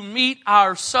goes to meet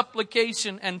our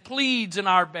supplication and pleads in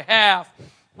our behalf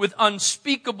with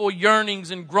unspeakable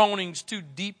yearnings and groanings too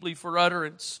deeply for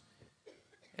utterance.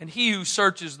 And He who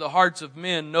searches the hearts of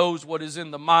men knows what is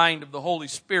in the mind of the Holy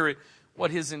Spirit,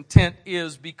 what His intent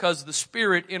is, because the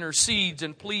Spirit intercedes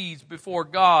and pleads before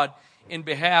God in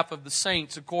behalf of the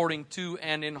saints according to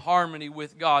and in harmony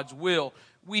with God's will.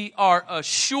 We are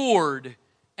assured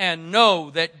and know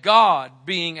that God,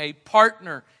 being a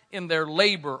partner in their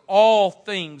labor, all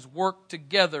things work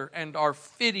together and are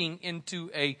fitting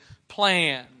into a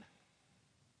plan.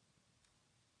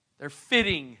 They're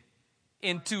fitting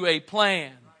into a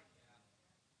plan.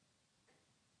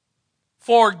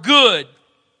 For good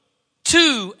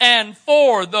to and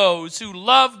for those who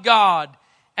love God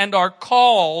and are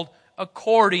called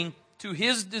according to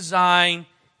His design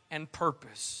and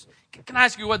purpose. Can I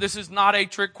ask you what? This is not a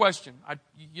trick question.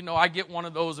 I get one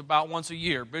of those about once a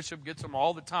year. Bishop gets them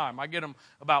all the time. I get them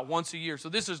about once a year. So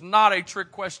this is not a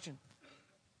trick question.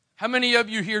 How many of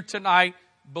you here tonight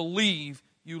believe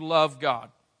you love God?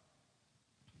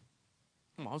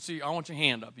 Come on, see, I want your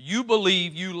hand up. You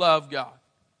believe you love God.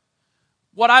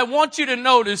 What I want you to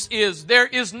notice is there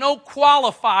is no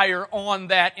qualifier on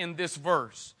that in this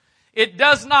verse. It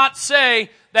does not say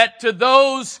that to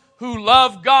those who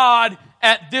love God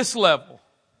at this level,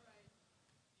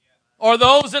 or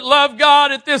those that love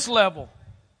God at this level.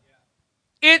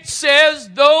 It says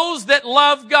those that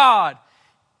love God.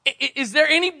 Is there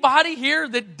anybody here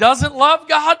that doesn't love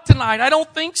God tonight? I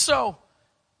don't think so.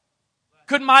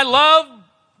 Could my love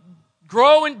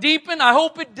grow and deepen? I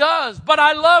hope it does. But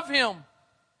I love Him.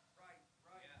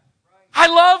 I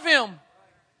love Him.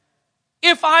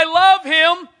 If I love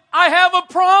Him, I have a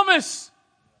promise.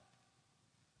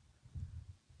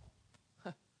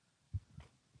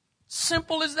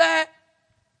 Simple as that.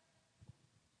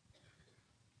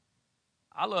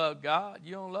 I love God.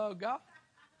 You don't love God?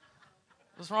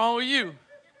 What's wrong with you?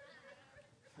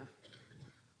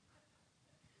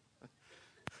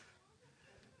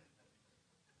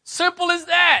 Simple as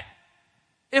that.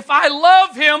 If I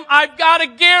love Him, I've got a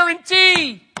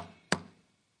guarantee.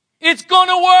 It's going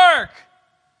to work.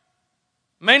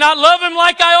 May not love Him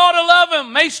like I ought to love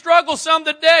Him. May struggle some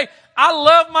today. I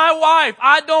love my wife.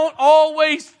 I don't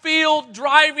always feel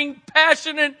driving,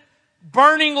 passionate,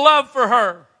 burning love for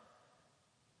her.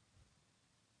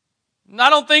 And I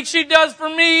don't think she does for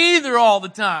me either all the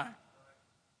time.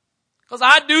 Because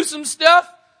I do some stuff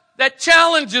that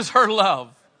challenges her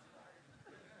love.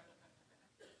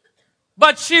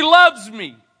 But she loves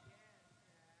me.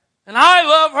 And I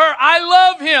love her. I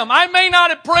love Him. I may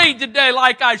not have prayed today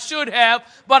like I should have,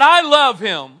 but I love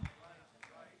Him.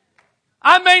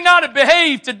 I may not have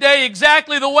behaved today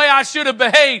exactly the way I should have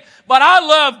behaved, but I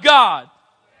love God.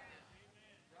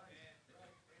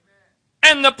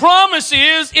 And the promise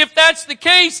is, if that's the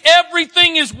case,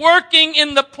 everything is working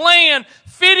in the plan,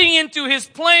 fitting into His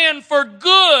plan for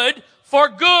good. For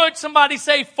good, somebody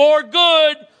say, for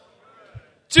good.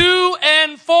 To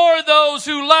and for those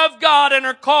who love God and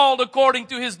are called according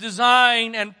to His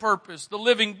design and purpose. The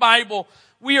Living Bible.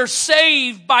 We are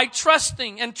saved by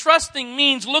trusting. And trusting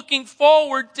means looking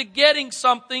forward to getting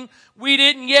something we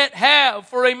didn't yet have.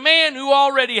 For a man who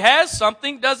already has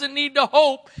something doesn't need to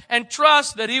hope and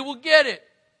trust that he will get it.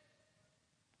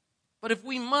 But if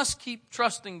we must keep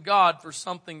trusting God for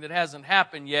something that hasn't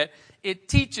happened yet, it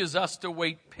teaches us to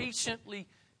wait patiently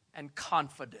and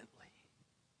confidently.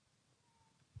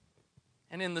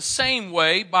 And in the same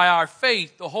way, by our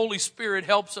faith, the Holy Spirit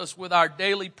helps us with our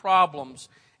daily problems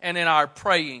and in our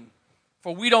praying.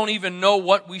 For we don't even know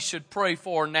what we should pray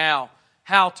for now,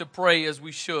 how to pray as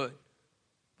we should.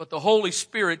 But the Holy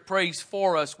Spirit prays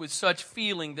for us with such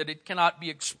feeling that it cannot be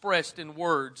expressed in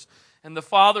words. And the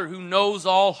Father who knows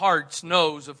all hearts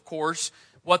knows, of course,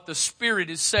 what the Spirit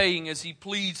is saying as He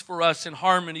pleads for us in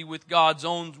harmony with God's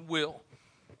own will.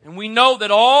 And we know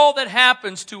that all that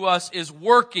happens to us is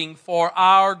working for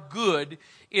our good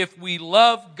if we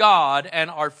love God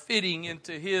and are fitting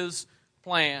into His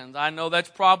plans. I know that's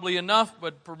probably enough,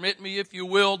 but permit me, if you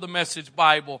will, the Message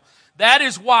Bible. That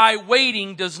is why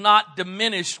waiting does not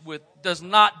diminish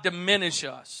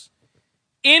us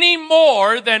any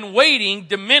more than waiting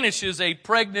diminishes a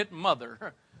pregnant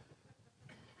mother.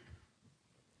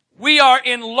 We are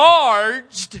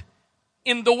enlarged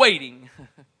in the waiting.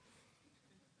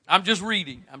 I'm just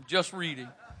reading.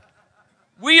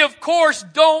 We, of course,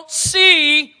 don't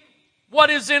see what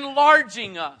is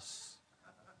enlarging us.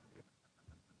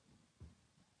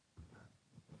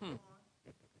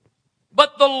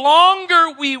 But the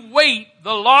longer we wait,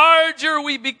 the larger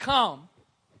we become.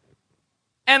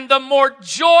 And the more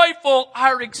joyful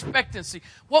our expectancy.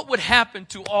 What would happen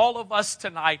to all of us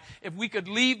tonight if we could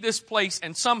leave this place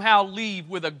and somehow leave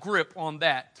with a grip on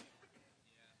that?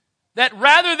 That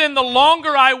rather than the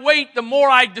longer I wait, the more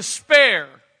I despair.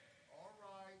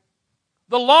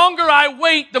 The longer I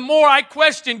wait, the more I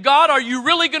question, God, are you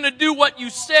really going to do what you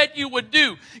said you would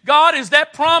do? God, is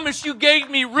that promise you gave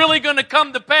me really going to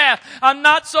come to pass? I'm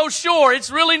not so sure. It's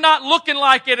really not looking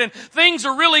like it, and things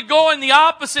are really going the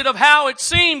opposite of how it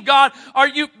seemed, God.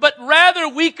 But rather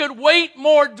we could wait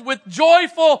more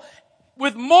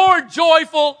with more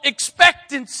joyful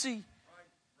expectancy.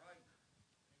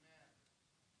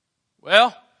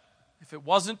 Well, if it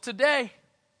wasn't today,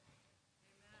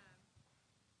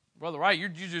 Brother Wright, you're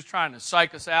just trying to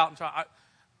psych us out.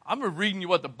 I'm reading you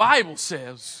what the Bible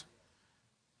says.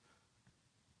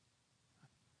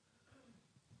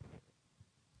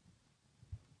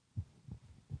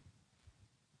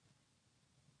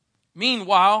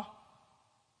 Meanwhile,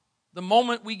 the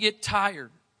moment we get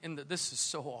tired, this is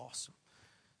so awesome.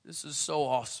 This is so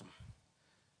awesome.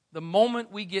 The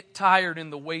moment we get tired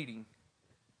in the waiting,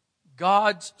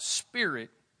 God's Spirit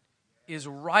is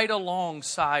right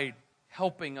alongside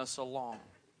helping us along.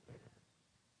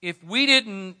 If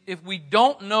we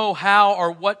don't know how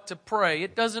or what to pray,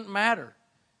 it doesn't matter.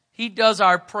 He does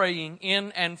our praying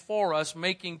in and for us,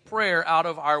 making prayer out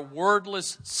of our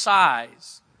wordless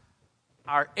sighs,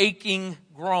 our aching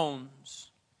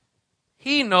groans.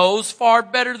 He knows far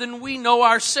better than we know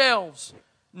ourselves,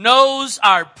 knows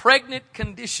our pregnant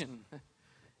condition,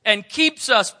 and keeps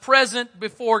us present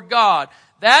before God.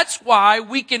 That's why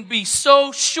we can be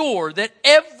so sure that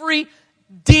every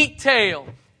detail,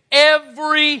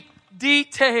 every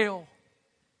detail,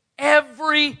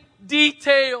 every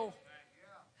detail,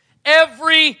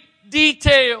 every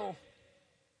detail,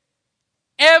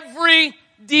 every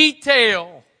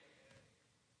detail,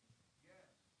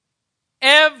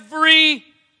 every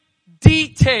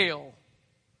detail.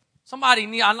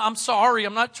 Somebody I'm sorry,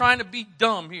 I'm not trying to be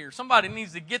dumb here. Somebody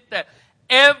needs to get that.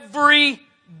 Every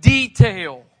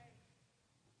detail.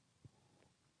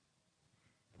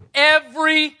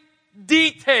 Every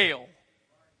detail.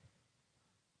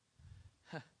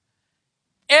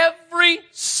 Every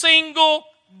single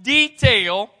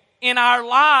detail in our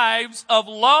lives of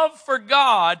love for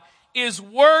God is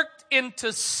worked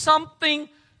into something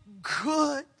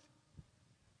good.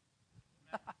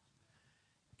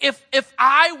 If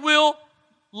I will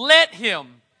let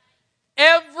Him,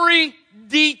 every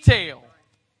detail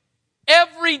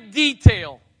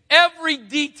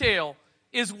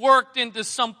is worked into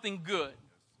something good.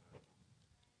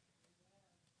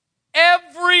 I'm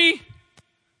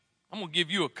going to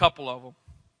give you a couple of them.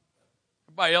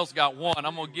 Everybody else got one.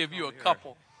 I'm going to give you a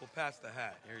couple. We'll pass the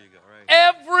hat. Here you go. Right.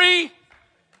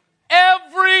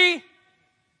 Every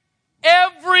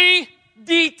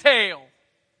detail.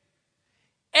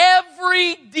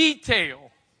 Every detail.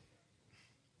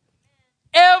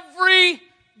 Every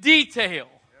detail.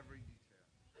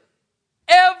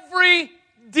 Every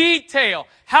detail.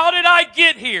 How did I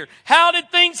get here? How did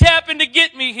things happen to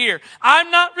get me here? I'm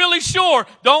not really sure.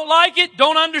 Don't like it.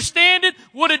 Don't understand it.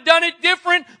 Would have done it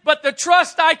different. But the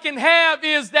trust I can have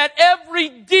is that every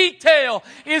detail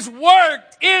is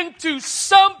worked into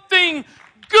something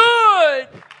good.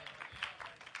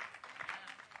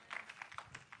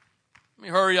 Let me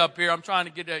hurry up here. I'm trying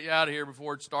to get you out of here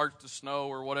before it starts to snow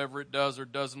or whatever it does or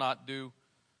does not do.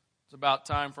 It's about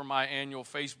time for my annual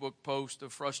Facebook post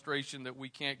of frustration that we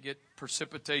can't get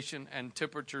precipitation and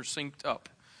temperature synced up.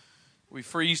 We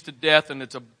freeze to death and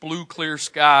it's a blue clear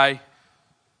sky, and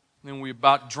then we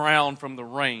about drown from the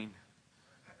rain.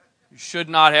 You should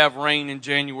not have rain in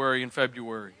January and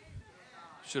February.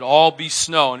 It should all be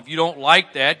snow. And if you don't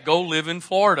like that, go live in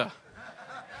Florida.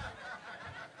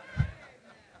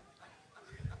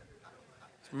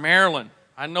 It's Maryland.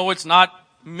 I know it's not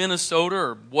Minnesota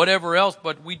or whatever else,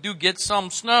 but we do get some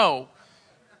snow.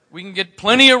 We can get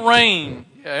plenty of rain.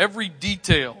 Yeah, every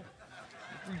detail.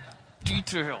 Every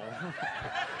detail.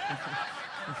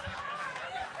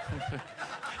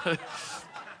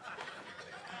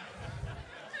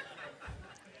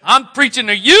 I'm preaching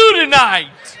to you tonight.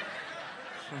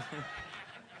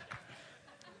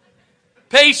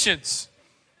 Patience,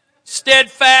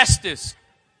 steadfastness,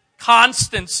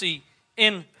 constancy,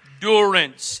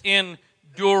 endurance.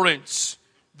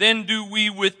 Then do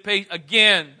we with patience.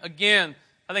 Again,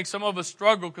 I think some of us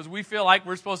struggle because we feel like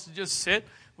we're supposed to just sit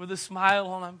with a smile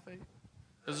on our face.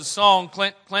 There's a song,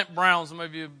 Clint Brown, some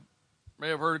of you may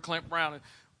have heard of Clint Brown.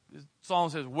 The song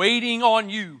says, waiting on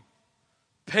you,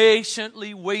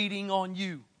 patiently waiting on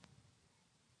you.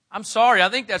 I'm sorry, I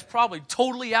think that's probably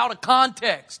totally out of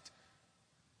context.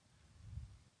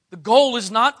 The goal is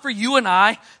not for you and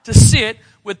I to sit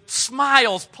with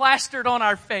smiles plastered on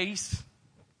our face,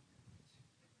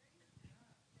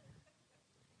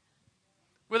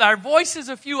 with our voices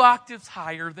a few octaves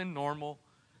higher than normal,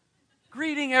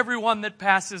 greeting everyone that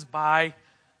passes by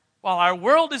while our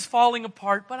world is falling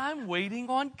apart, but I'm waiting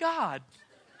on God.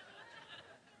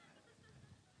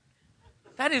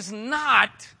 That is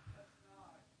not.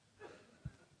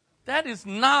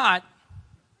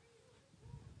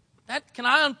 Can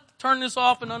I turn this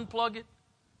off and unplug it?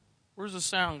 Where's the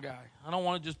sound guy? I don't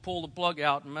want to just pull the plug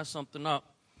out and mess something up.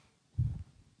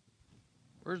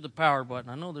 Where's the power button?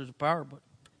 I know there's a power button.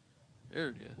 There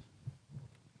it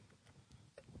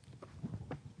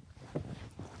is.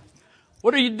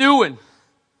 What are you doing?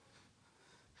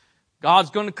 God's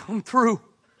going to come through.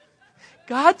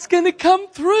 God's going to come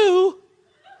through.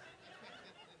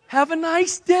 Have a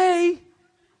nice day.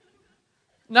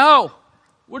 No.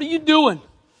 What are you doing?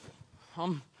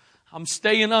 I'm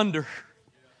staying under.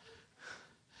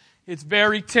 It's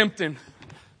very tempting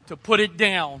to put it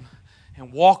down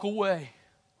and walk away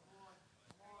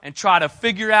and try to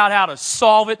figure out how to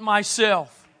solve it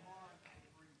myself.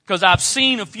 because I've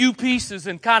seen a few pieces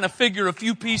and kind of figured a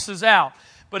few pieces out.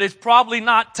 But it's probably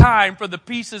not time for the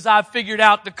pieces I've figured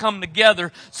out to come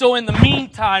together. So in the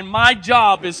meantime, my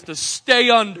job is to stay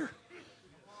under.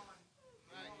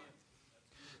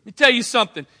 Let me tell you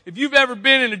something. If you've ever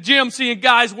been in a gym seeing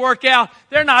guys work out,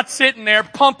 they're not sitting there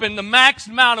pumping the max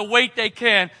amount of weight they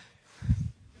can.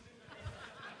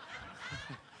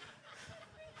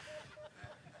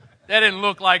 That didn't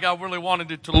look like I really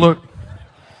wanted it to look.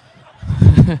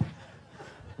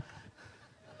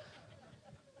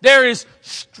 There is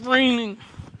straining.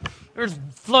 There's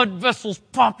blood vessels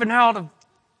popping out of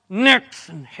necks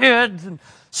and heads, and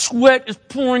sweat is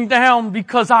pouring down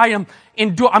because I'm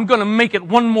going to make it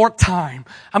one more time.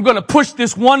 I'm going to push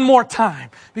this one more time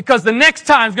because the next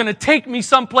time is going to take me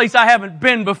someplace I haven't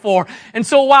been before. And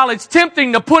so while it's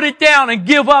tempting to put it down and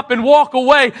give up and walk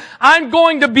away, I'm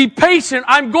going to be patient.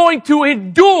 I'm going to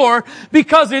endure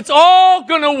because it's all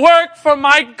going to work for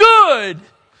my good.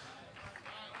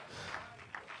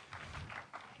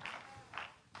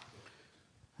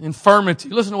 Infirmity.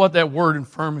 Listen to what that word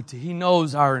infirmity. He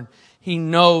knows our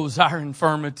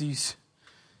infirmities.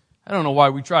 I don't know why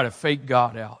we try to fake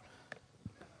God out.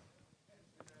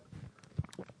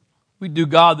 We do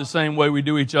God the same way we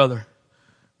do each other.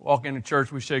 Walk into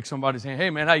church, we shake somebody's hand. Hey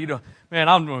man, how you doing? Man,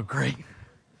 I'm doing great.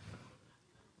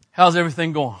 How's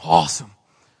everything going? Awesome.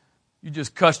 You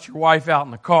just cussed your wife out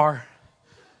in the car.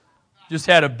 Just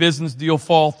had a business deal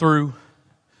fall through.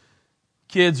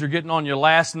 Kids are getting on your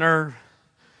last nerve.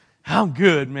 I'm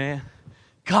good, man.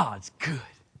 God's good.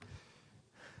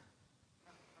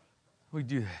 We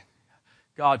do that.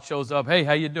 God shows up. Hey,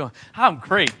 how you doing? I'm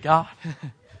great, God.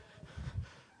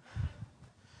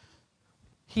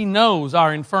 He knows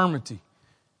our infirmity.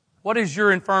 What is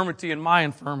your infirmity and my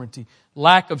infirmity?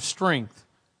 Lack of strength,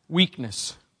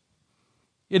 weakness.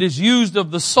 It is used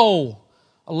of the soul,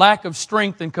 a lack of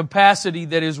strength and capacity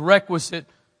that is requisite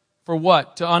for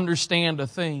what? To understand a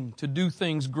thing, to do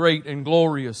things great and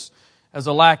glorious, as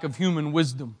a lack of human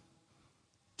wisdom,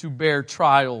 to bear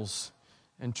trials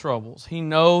and troubles. He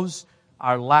knows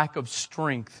our lack of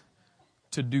strength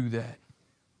to do that.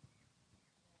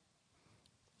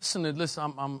 Listen.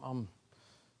 I'm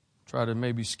try to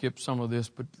maybe skip some of this,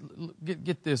 but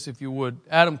get this if you would.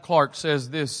 Adam Clark says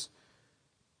this.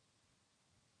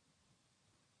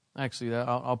 Actually,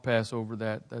 I'll pass over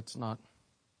that. That's not.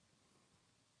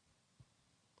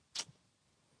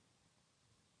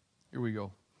 Here we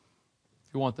go.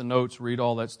 If you want the notes, read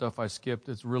all that stuff I skipped.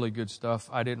 It's really good stuff.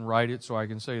 I didn't write it, so I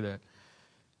can say that.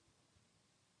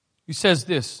 He says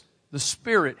this, the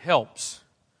Spirit helps.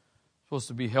 It's supposed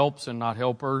to be helps and not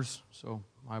helpers, so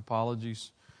my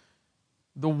apologies.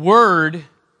 The Word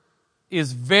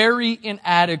is very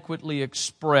inadequately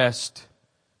expressed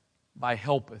by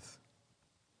helpeth.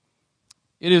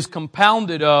 It is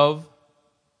compounded of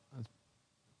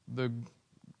the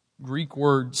Greek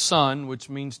word son, which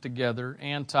means together,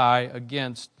 anti,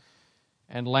 against,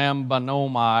 and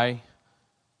lambanomai,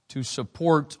 to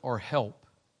support or help,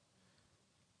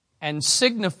 and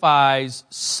signifies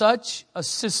such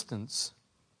assistance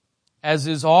as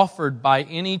is offered by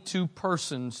any two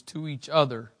persons to each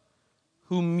other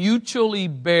who mutually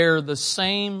bear the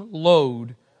same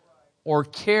load or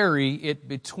carry it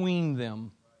between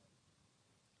them.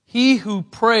 He who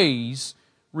prays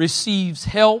receives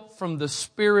help from the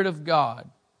Spirit of God.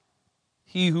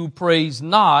 He who prays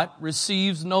not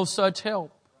receives no such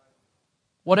help.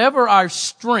 Whatever our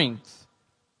strength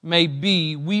may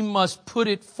be, we must put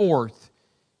it forth,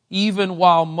 even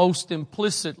while most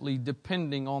implicitly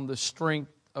depending on the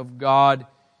strength of God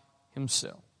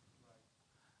Himself.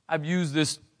 I've used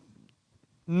this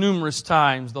numerous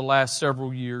times the last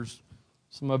several years.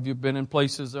 Some of you have been in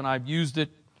places and I've used it.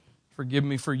 Forgive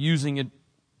me for using it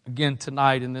again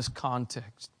tonight in this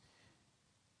context.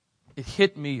 It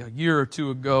hit me a year or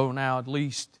two ago now at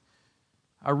least.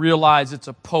 I realize it's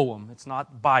a poem. It's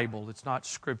not Bible. It's not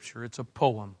Scripture. It's a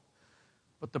poem.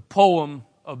 But the poem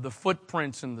of the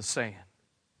footprints in the sand.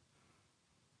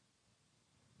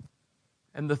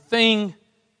 And the thing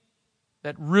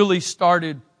that really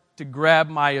started to grab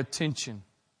my attention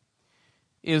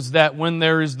is that when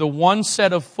there is the one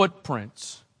set of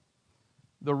footprints,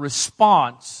 the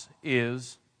response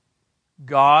is,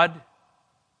 God,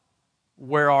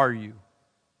 where are you?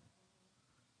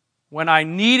 When I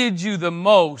needed you the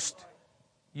most,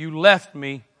 you left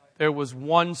me. There was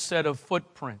one set of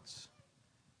footprints.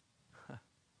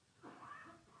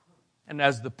 And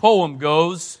as the poem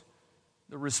goes,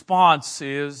 the response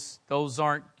is, those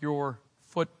aren't your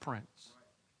footprints.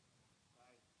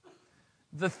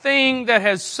 The thing that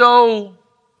has so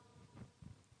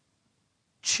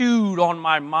chewed on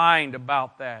my mind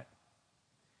about that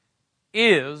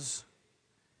is,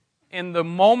 in the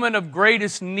moment of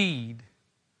greatest need,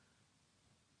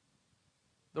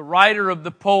 the writer of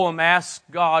the poem asked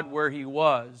God where he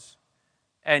was,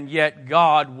 and yet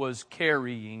God was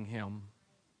carrying him.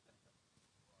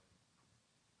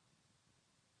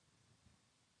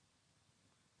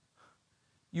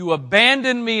 You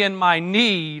abandoned me in my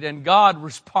need, and God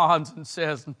responds and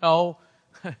says, no,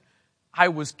 I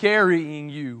was carrying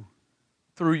you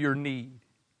through your need.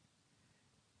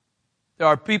 There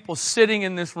are people sitting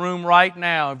in this room right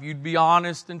now, if you'd be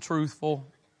honest and truthful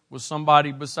with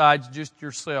somebody besides just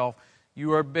yourself,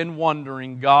 you have been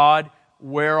wondering, God,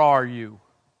 where are you?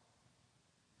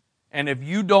 And if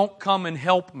you don't come and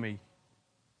help me,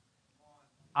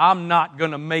 I'm not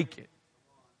going to make it.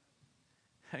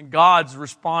 And God's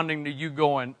responding to you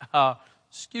going,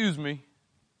 excuse me,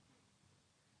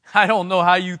 I don't know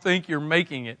how you think you're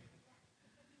making it.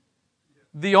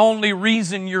 The only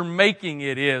reason you're making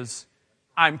it is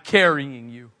I'm carrying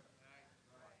you.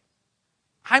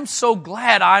 I'm so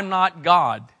glad I'm not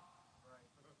God.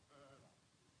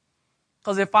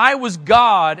 Because if I was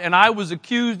God and I was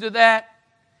accused of that,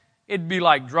 it'd be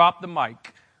like, drop the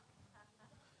mic.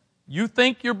 You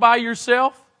think you're by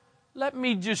yourself? Let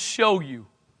me just show you.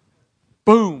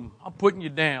 Boom, I'm putting you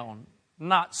down.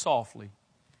 Not softly.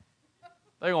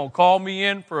 They're going to call me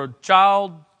in for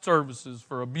child services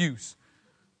for abuse.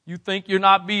 You think you're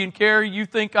not being carried? You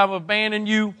think I've abandoned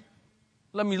you?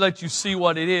 Let me let you see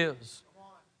what it is.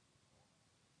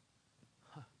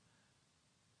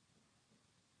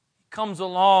 He comes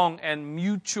along and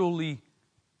mutually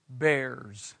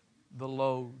bears the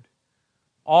load.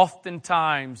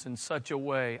 Oftentimes in such a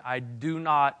way I do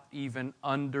not even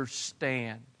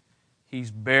understand He's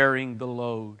bearing the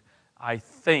load. I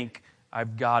think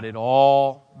I've got it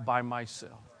all by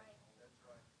myself.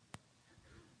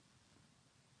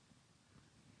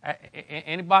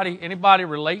 Anybody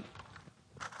relate?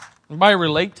 Anybody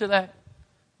relate to that?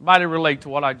 Anybody relate to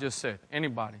what I just said?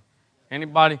 Anybody?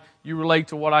 You relate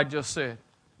to what I just said?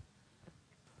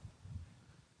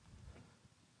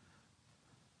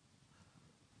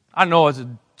 I know it's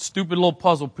a stupid little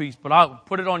puzzle piece, but I'll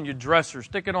put it on your dresser.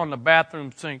 Stick it on the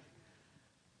bathroom sink.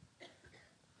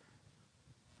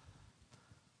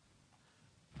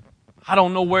 I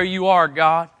don't know where you are,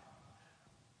 God.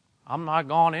 I'm not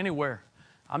going anywhere.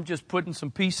 I'm just putting some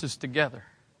pieces together.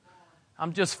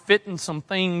 I'm just fitting some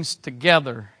things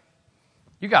together.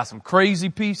 You got some crazy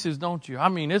pieces, don't you? I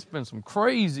mean, it's been some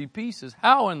crazy pieces.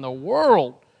 How in the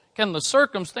world can the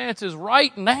circumstances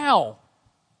right now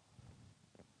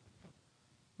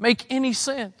make any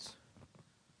sense?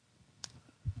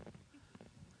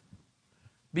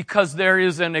 Because there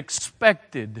is an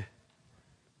expected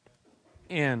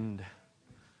end.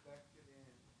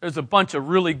 There's a bunch of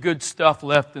really good stuff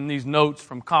left in these notes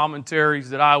from commentaries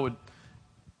that I would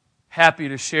happy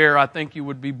to share. I think you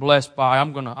would be blessed by.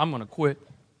 I'm gonna quit.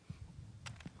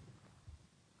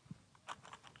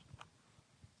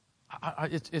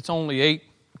 It's only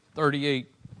 8:38.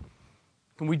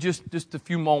 Can we just a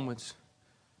few moments?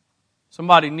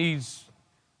 Somebody needs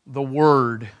the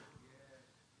Word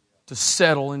to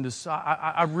settle into.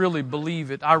 I really believe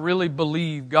it. I really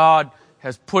believe God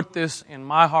has put this in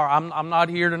my heart. I'm not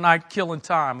here tonight killing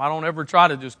time. I don't ever try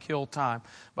to just kill time.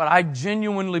 But I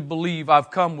genuinely believe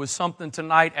I've come with something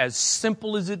tonight as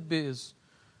simple as it is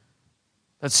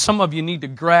that some of you need to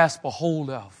grasp a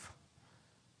hold of.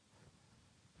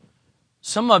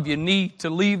 Some of you need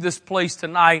to leave this place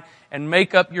tonight and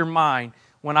make up your mind.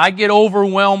 When I get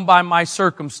overwhelmed by my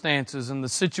circumstances and the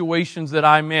situations that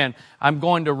I'm in, I'm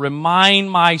going to remind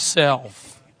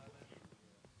myself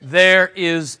there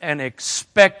is an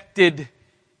expected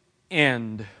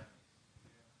end.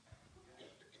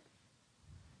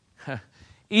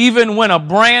 Even when a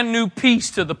brand new piece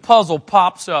to the puzzle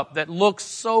pops up that looks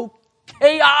so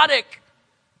chaotic,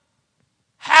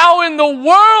 how in the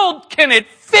world can it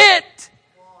fit?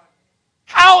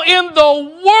 How in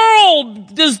the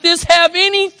world does this have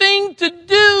anything to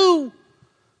do?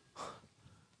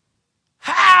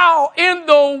 How in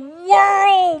the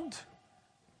world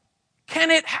can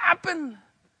it happen?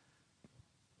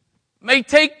 May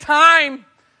take time,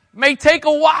 may take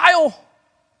a while,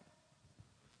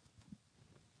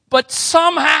 but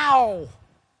somehow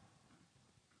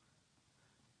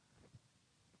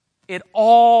it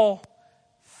all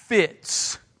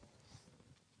fits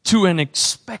to an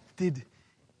expected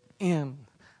end.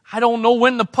 I don't know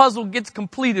when the puzzle gets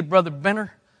completed, Brother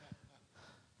Benner.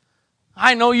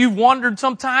 I know you've wondered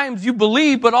sometimes, you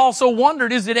believe, but also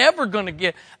wondered, is it ever going to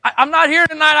get? I'm not here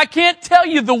tonight, I can't tell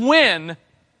you the when,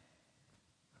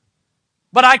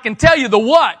 but I can tell you the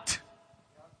what.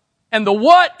 And the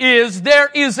what is, there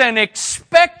is an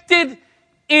expected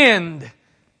end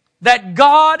that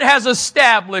God has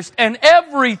established, and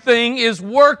everything is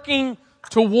working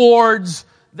towards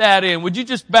that end. Would you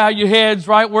just bow your heads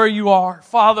right where you are?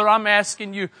 Father, I'm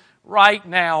asking you right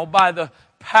now by the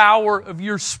power of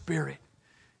your Spirit.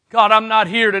 God, I'm not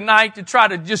here tonight to try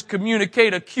to just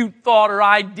communicate a cute thought or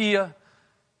idea,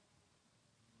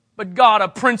 but God, a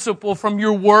principle from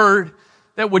your Word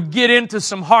that would get into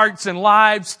some hearts and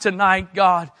lives tonight,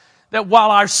 God, that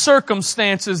while our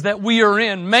circumstances that we are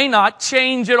in may not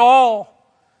change at all,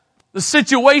 the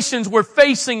situations we're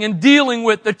facing and dealing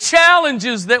with, the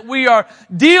challenges that we are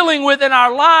dealing with in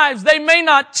our lives, they may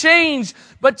not change,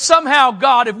 but somehow,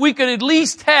 God, if we could at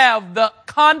least have the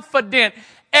confident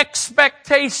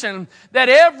expectation that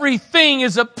everything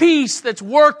is a piece that's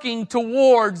working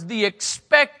towards the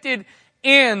expected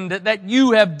end that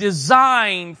you have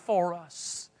designed for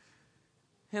us.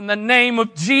 In the name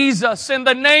of Jesus, in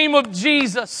the name of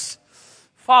Jesus,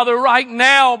 Father, right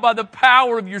now, by the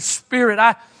power of your Spirit,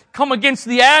 I come against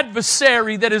the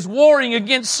adversary that is warring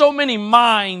against so many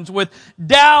minds with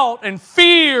doubt and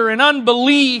fear and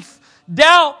unbelief.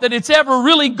 Doubt that it's ever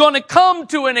really going to come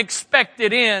to an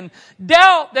expected end.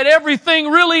 Doubt that everything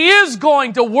really is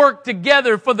going to work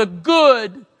together for the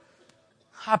good.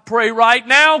 I pray right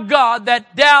now, God,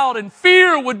 that doubt and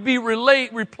fear would be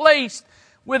replaced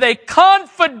with a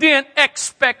confident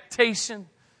expectation.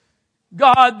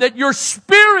 God, that your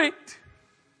Spirit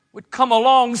would come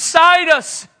alongside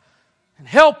us and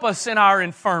help us in our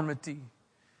infirmity.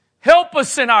 Help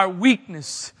us in our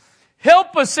weakness.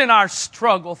 Help us in our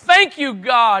struggle. Thank you,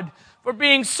 God, for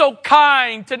being so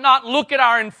kind to not look at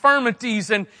our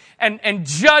infirmities and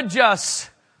judge us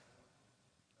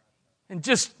and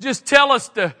just tell us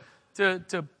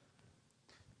to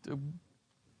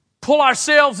pull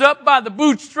ourselves up by the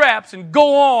bootstraps and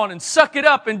go on and suck it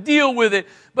up and deal with it.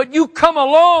 But you come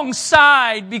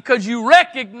alongside because you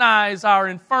recognize our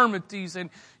infirmities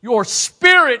and your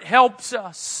Spirit helps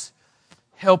us.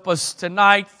 Help us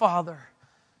tonight, Father.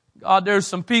 God, there's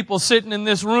some people sitting in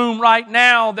this room right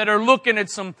now that are looking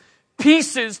at some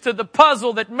pieces to the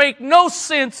puzzle that make no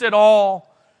sense at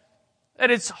all. That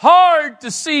it's hard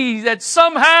to see that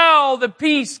somehow the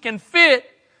piece can fit.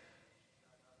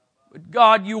 But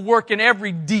God, you work in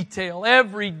every detail,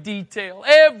 every detail,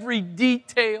 every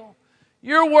detail.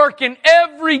 You're working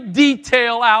every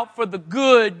detail out for the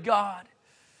good, God.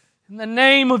 In the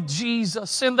name of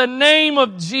Jesus, in the name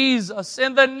of Jesus,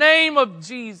 in the name of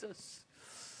Jesus.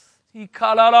 I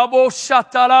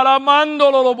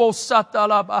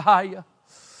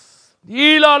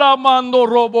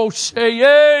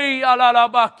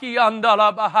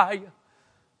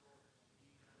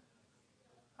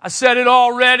said it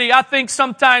already. I think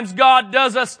sometimes God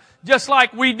does us just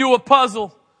like we do a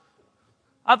puzzle.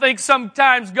 I think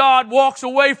sometimes God walks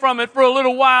away from it for a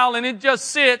little while and it just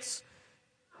sits.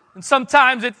 And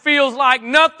sometimes it feels like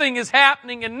nothing is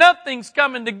happening and nothing's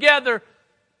coming together.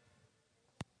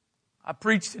 I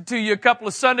preached it to you a couple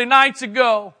of Sunday nights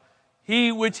ago.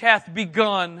 He which hath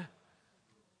begun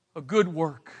a good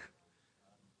work.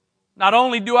 Not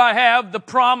only do I have the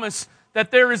promise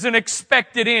that there is an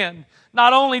expected end.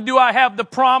 Not only do I have the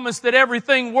promise that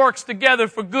everything works together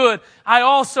for good, I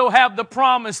also have the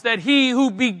promise that he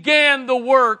who began the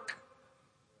work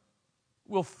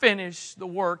will finish the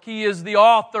work. He is the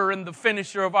author and the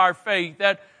finisher of our faith.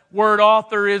 That word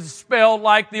author is spelled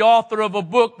like the author of a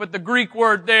book, but the Greek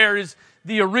word there is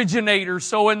the originator.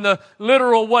 So in the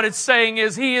literal, what it's saying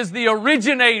is he is the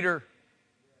originator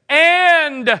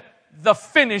and the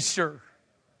finisher.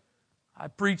 I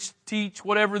teach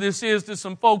whatever this is to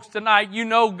some folks tonight. You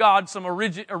know God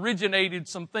originated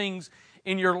some things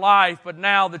in your life, but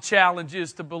now the challenge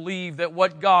is to believe that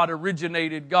what God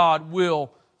originated, God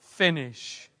will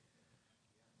finish.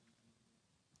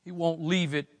 He won't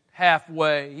leave it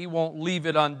halfway. He won't leave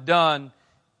it undone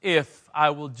if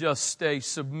I will just stay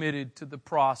submitted to the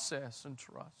process and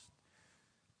trust.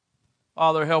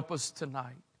 Father, help us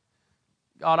tonight.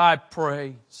 God, I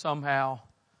pray somehow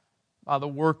by the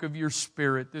work of your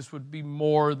Spirit, this would be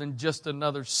more than just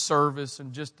another service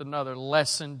and just another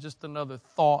lesson, just another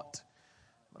thought.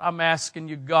 But I'm asking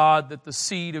you, God, that the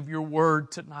seed of your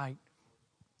word tonight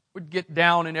would get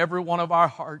down in every one of our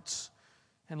hearts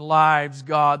and lives,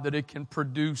 God, that it can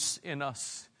produce in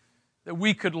us. That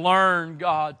we could learn,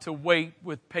 God, to wait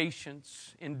with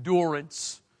patience,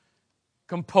 endurance,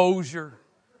 composure.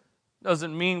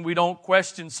 Doesn't mean we don't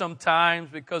question sometimes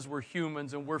because we're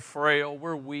humans and we're frail,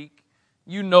 we're weak.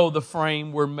 You know the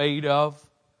frame we're made of.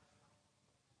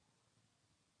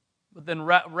 But then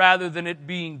rather than it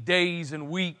being days and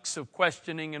weeks of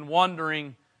questioning and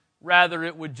wondering, Rather,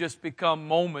 it would just become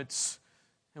moments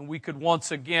and we could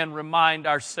once again remind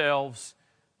ourselves,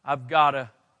 I've got an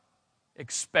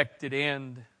expected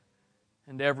end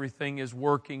and everything is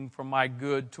working for my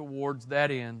good towards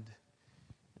that end.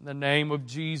 In the name of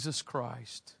Jesus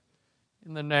Christ.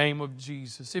 In the name of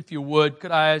Jesus. If you would,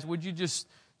 could I ask, would you just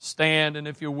stand, and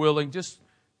if you're willing, just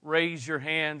raise your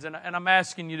hands. And I'm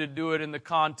asking you to do it in the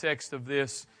context of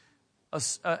this.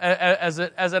 As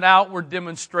an outward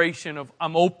demonstration of,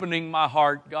 I'm opening my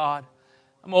heart, God.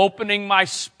 I'm opening my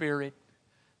spirit.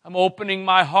 I'm opening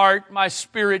my heart, my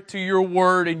spirit to your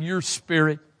word and your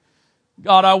spirit.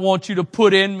 God, I want you to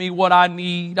put in me what I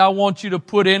need. I want you to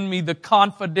put in me the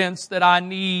confidence that I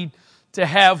need to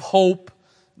have hope.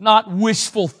 Not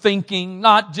wishful thinking,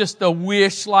 not just a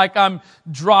wish like I'm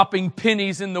dropping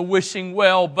pennies in the wishing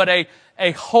well, but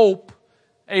a hope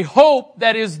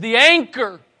that is the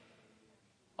anchor.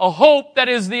 A hope that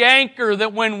is the anchor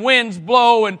that when winds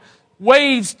blow and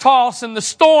waves toss and the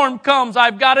storm comes,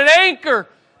 I've got an anchor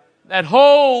that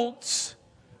holds,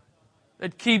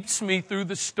 that keeps me through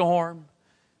the storm.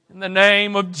 In the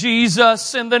name of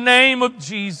Jesus, in the name of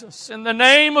Jesus, in the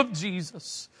name of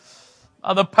Jesus.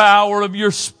 By the power of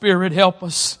your Spirit, help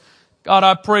us. God,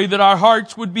 I pray that our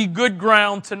hearts would be good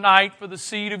ground tonight for the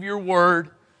seed of your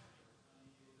word.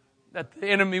 That the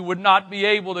enemy would not be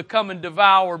able to come and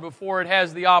devour before it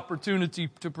has the opportunity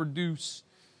to produce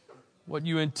what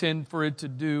you intend for it to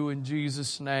do, in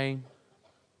Jesus' name.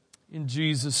 In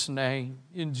Jesus' name.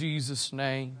 In Jesus'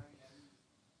 name.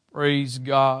 Praise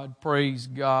God. Praise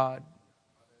God.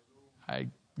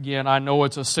 Again, I know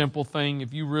it's a simple thing.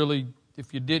 If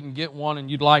you didn't get one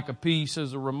and you'd like a piece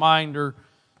as a reminder,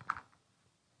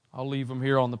 I'll leave them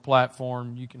here on the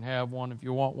platform. You can have one if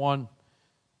you want one.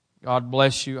 God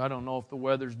bless you. I don't know if the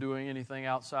weather's doing anything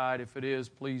outside. If it is,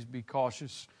 please be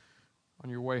cautious on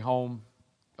your way home.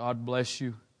 God bless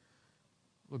you.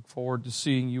 Look forward to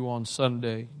seeing you on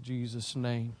Sunday. In Jesus'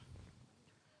 name.